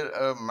a good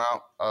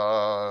amount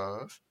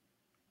of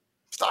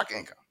stock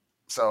income.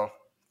 So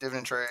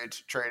dividend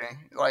trades,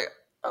 trading, like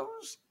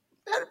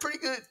had a pretty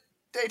good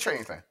day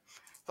trading thing.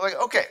 So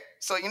like, okay,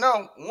 so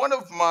one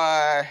of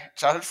my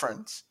childhood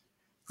friends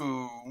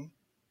who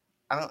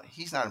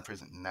he's not in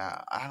prison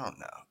now. I don't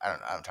know. I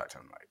haven't talked to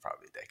him in like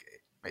probably a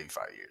decade, maybe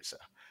 5 years.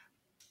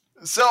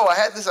 So I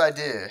had this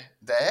idea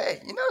that,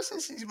 hey,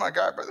 since he's my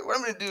guy brother, what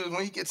I'm gonna do is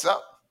when he gets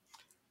up,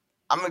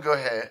 I'm gonna go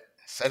ahead,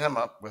 set him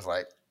up with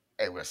like,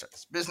 hey, we're gonna start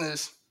this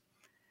business,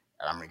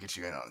 and I'm gonna get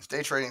you in on this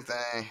day trading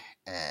thing,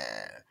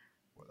 and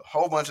with a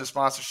whole bunch of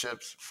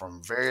sponsorships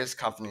from various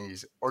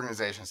companies,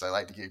 organizations that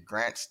like to give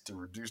grants to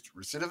reduce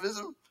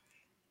recidivism,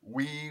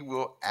 we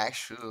will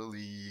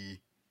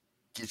actually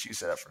get you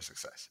set up for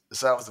success.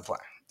 So that was the plan.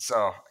 So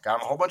I got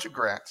him a whole bunch of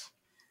grants.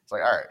 It's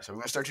like, all right, so we're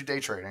gonna start your day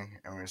trading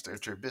and we're gonna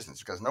start your business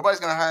because nobody's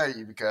gonna hire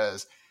you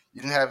because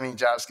you didn't have any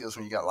job skills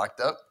when you got locked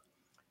up.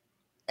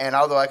 And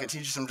although I could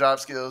teach you some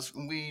job skills,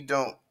 we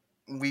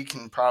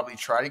can probably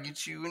try to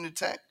get you into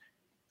tech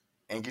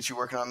and get you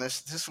working on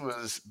this. This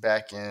was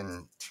back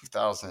in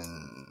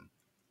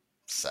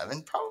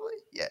 2007, probably.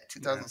 Yeah,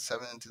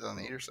 2007,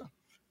 2008 or so.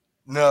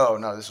 No,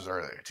 this was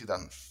earlier,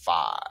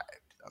 2005,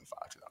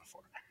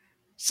 2004.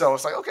 So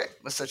it's like, okay,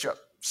 let's set you up.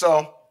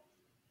 So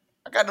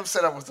I got them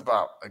set up with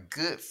about a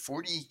good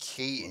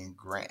 40K in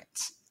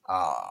grants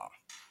to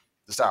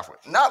start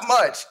with. Not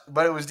much,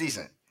 but it was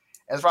decent.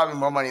 And it's probably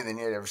more money than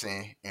he had ever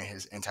seen in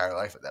his entire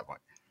life at that point.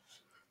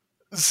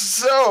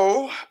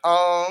 So,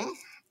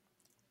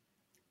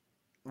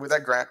 with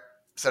that grant,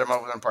 set him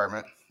up with an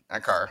apartment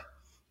and a car.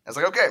 I was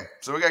like, okay,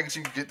 so we got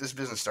to get this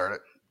business started.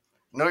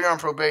 Know you're on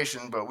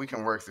probation, but we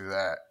can work through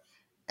that.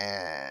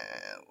 And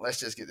let's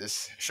just get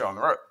this show on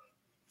the road.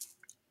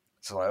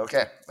 So, like,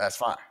 okay, that's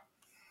fine.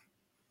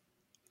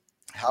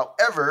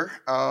 However,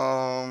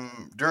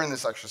 during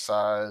this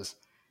exercise,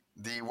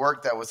 the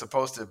work that was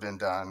supposed to have been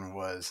done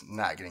was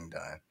not getting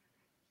done.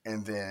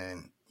 And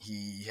then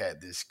he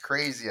had this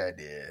crazy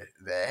idea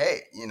that,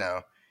 hey,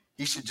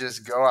 he should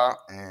just go out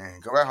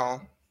and go back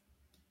home,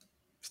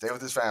 stay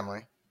with his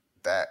family.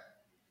 That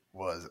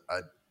was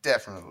a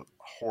definite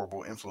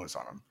horrible influence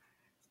on him.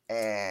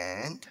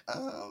 And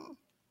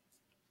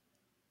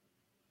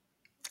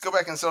go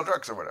back and sell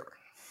drugs or whatever.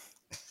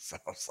 So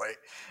I was like,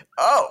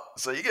 oh,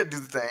 so you got to do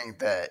the thing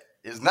that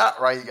is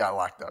not why you got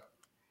locked up.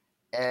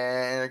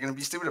 and they're going to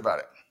be stupid about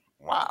it.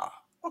 Wow.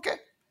 Okay.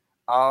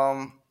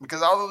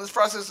 Because although this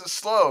process is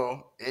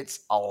slow,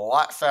 it's a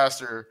lot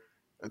faster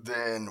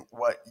than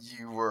what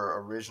you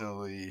were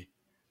originally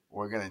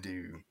were going to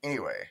do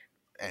anyway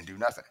and do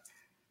nothing.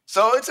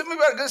 So it took me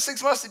about a good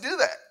 6 months to do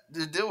that,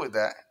 to deal with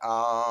that,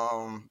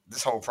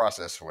 this whole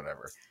process or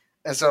whatever.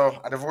 And so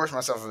I divorced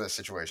myself from this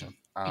situation.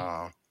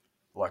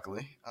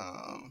 Luckily,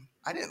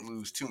 I didn't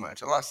lose too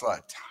much. I lost a lot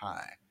of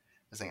time.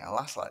 I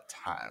lost a lot of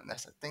time. I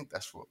think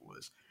that's what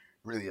was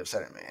really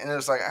upsetting me. And it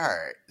was like, all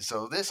right,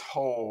 so this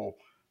whole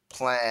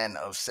plan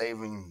of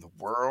saving the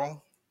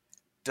world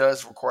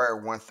does require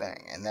one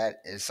thing, and that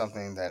is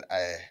something that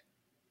I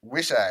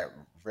wish I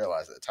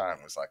realized at the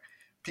time was like,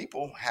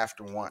 people have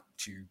to want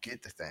to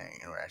get the thing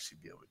and actually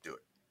be able to do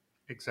it.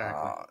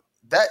 Exactly.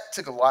 That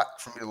took a lot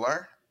for me to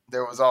learn.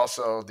 There was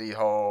also the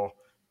whole,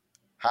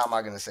 how am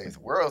I going to save the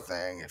world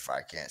thing if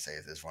I can't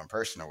save this one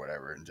person or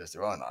whatever, and just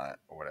dwelling on it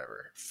or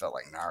whatever. Felt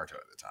like Naruto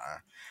at the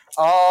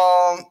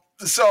time.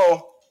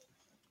 So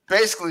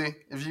basically,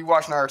 if you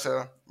watch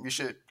Naruto, you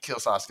should kill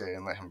Sasuke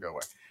and let him go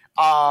away.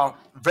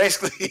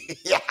 Basically,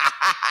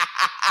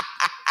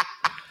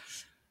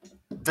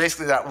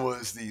 basically that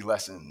was the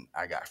lesson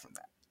I got from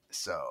that.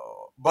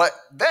 So, but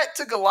that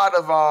took a lot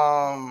of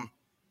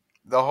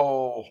the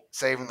whole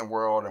saving the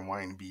world and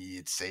wanting to be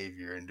its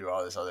savior and do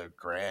all this other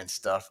grand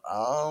stuff.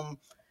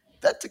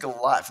 That took a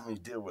lot for me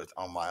to deal with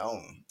on my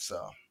own.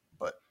 So,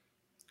 but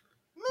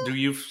Do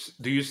you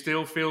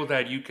still feel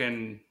that you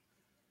can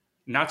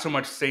not so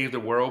much save the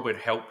world but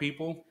help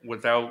people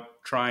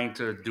without trying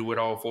to do it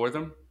all for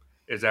them?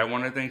 Is that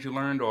one of the things you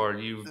learned, or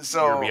you're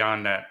so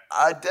beyond that?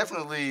 I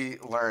definitely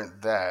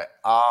learned that.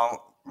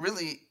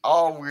 Really,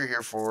 all we're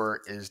here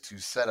for is to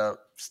set up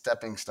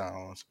stepping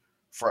stones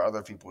for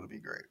other people to be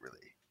great. Really,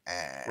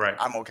 and Right.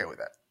 I'm okay with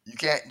that. You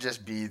can't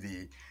just be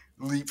the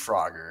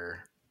leapfrogger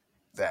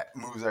that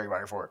moves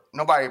everybody forward.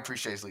 Nobody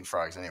appreciates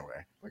leapfrogs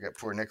anyway. Look at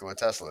poor Nikola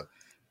Tesla.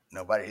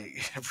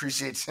 Nobody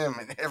appreciates him,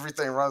 and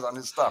everything runs on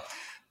his stuff.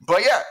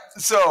 But yeah,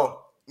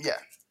 so yeah,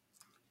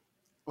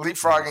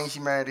 leapfrogging Nice.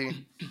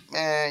 humanity.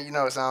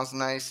 It sounds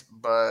nice,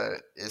 but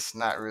it's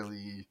not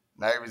really.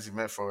 Not everybody's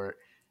meant for it,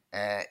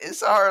 and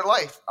it's a hard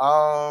life.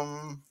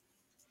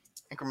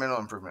 Incremental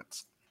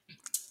improvements.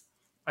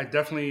 I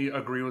definitely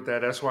agree with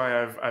that. That's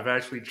why I've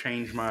actually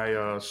changed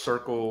my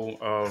circle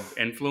of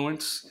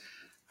influence,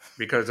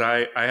 because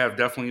I have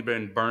definitely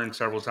been burned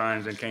several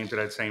times and came to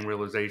that same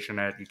realization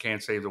that you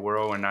can't save the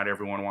world and not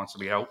everyone wants to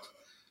be helped.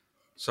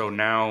 So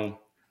now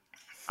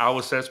I'll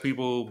assess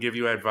people, give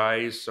you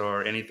advice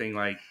or anything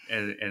like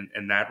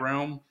in that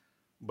realm,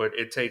 but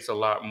it takes a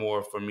lot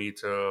more for me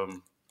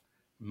to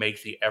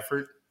make the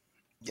effort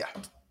Yeah,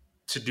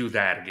 to do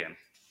that again.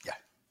 yeah.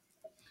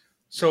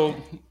 So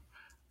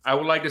I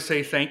would like to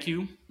say thank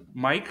you,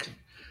 Mike.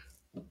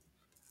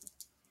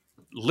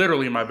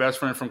 Literally my best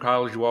friend from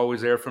college. You were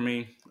always there for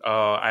me.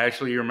 I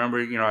actually remember,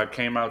 I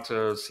came out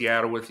to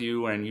Seattle with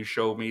you, and you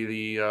showed me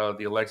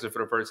the Alexa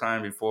for the first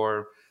time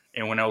before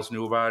anyone else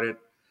knew about it.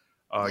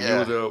 You were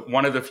Yeah. the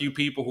one of the few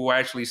people who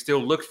actually still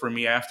looked for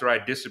me after I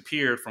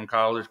disappeared from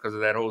college because of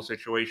that whole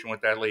situation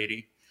with that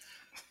lady.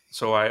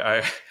 So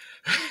I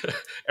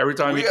every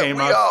time you We came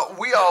we out, all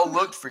we all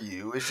looked for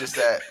you. It's just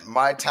that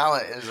my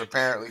talent is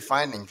apparently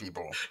finding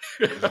people.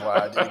 This is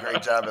why I did a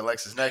great job at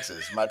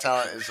LexisNexis. My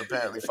talent is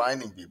apparently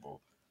finding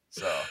people.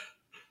 So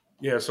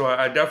yeah. So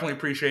I definitely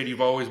appreciate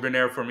you've always been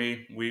there for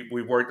me.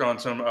 We worked on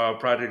some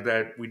project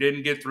that we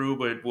didn't get through,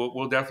 but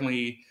we'll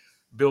definitely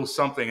build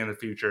something in the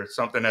future,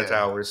 something that's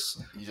yeah,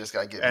 ours. you just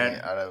gotta get me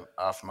And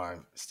off my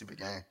stupid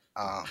game,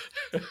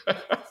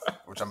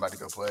 which I'm about to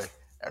go play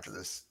after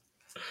this.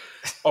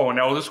 oh, and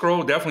Elder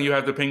Scroll, definitely you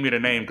have to ping me the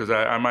name, because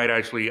I might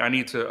actually I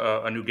need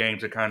to a new game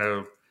to kind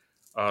of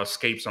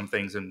escape some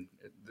things, and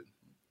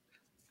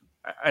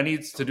I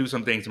need to do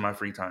some things in my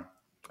free time.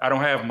 I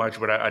don't have much,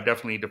 but I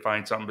definitely need to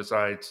find something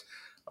besides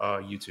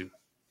YouTube.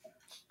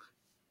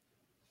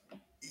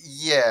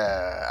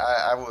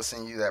 Yeah, I will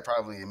send you that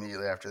probably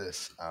immediately after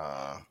this.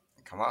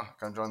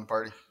 Come join the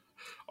party.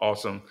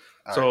 Awesome.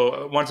 All right,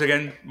 So once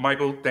again,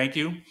 Michael, thank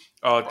you.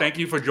 no Thank problem.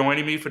 you for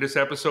joining me for this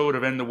episode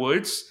of In the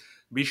Woods.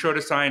 Be sure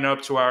to sign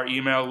up to our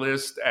email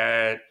list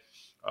at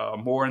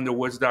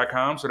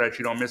moreinthewoods.com so that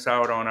you don't miss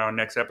out on our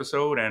next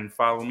episode, and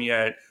follow me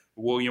at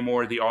William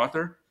Moore, the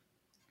author.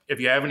 If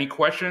you have any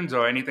questions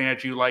or anything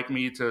that you'd like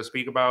me to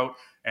speak about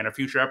in a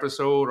future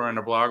episode or in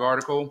a blog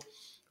article,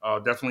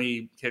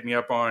 definitely hit me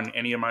up on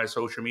any of my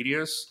social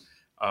medias.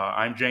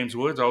 I'm James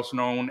Woods, also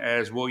known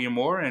as William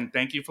Moore, and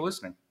thank you for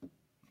listening.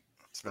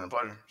 It's been a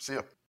pleasure. See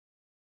you.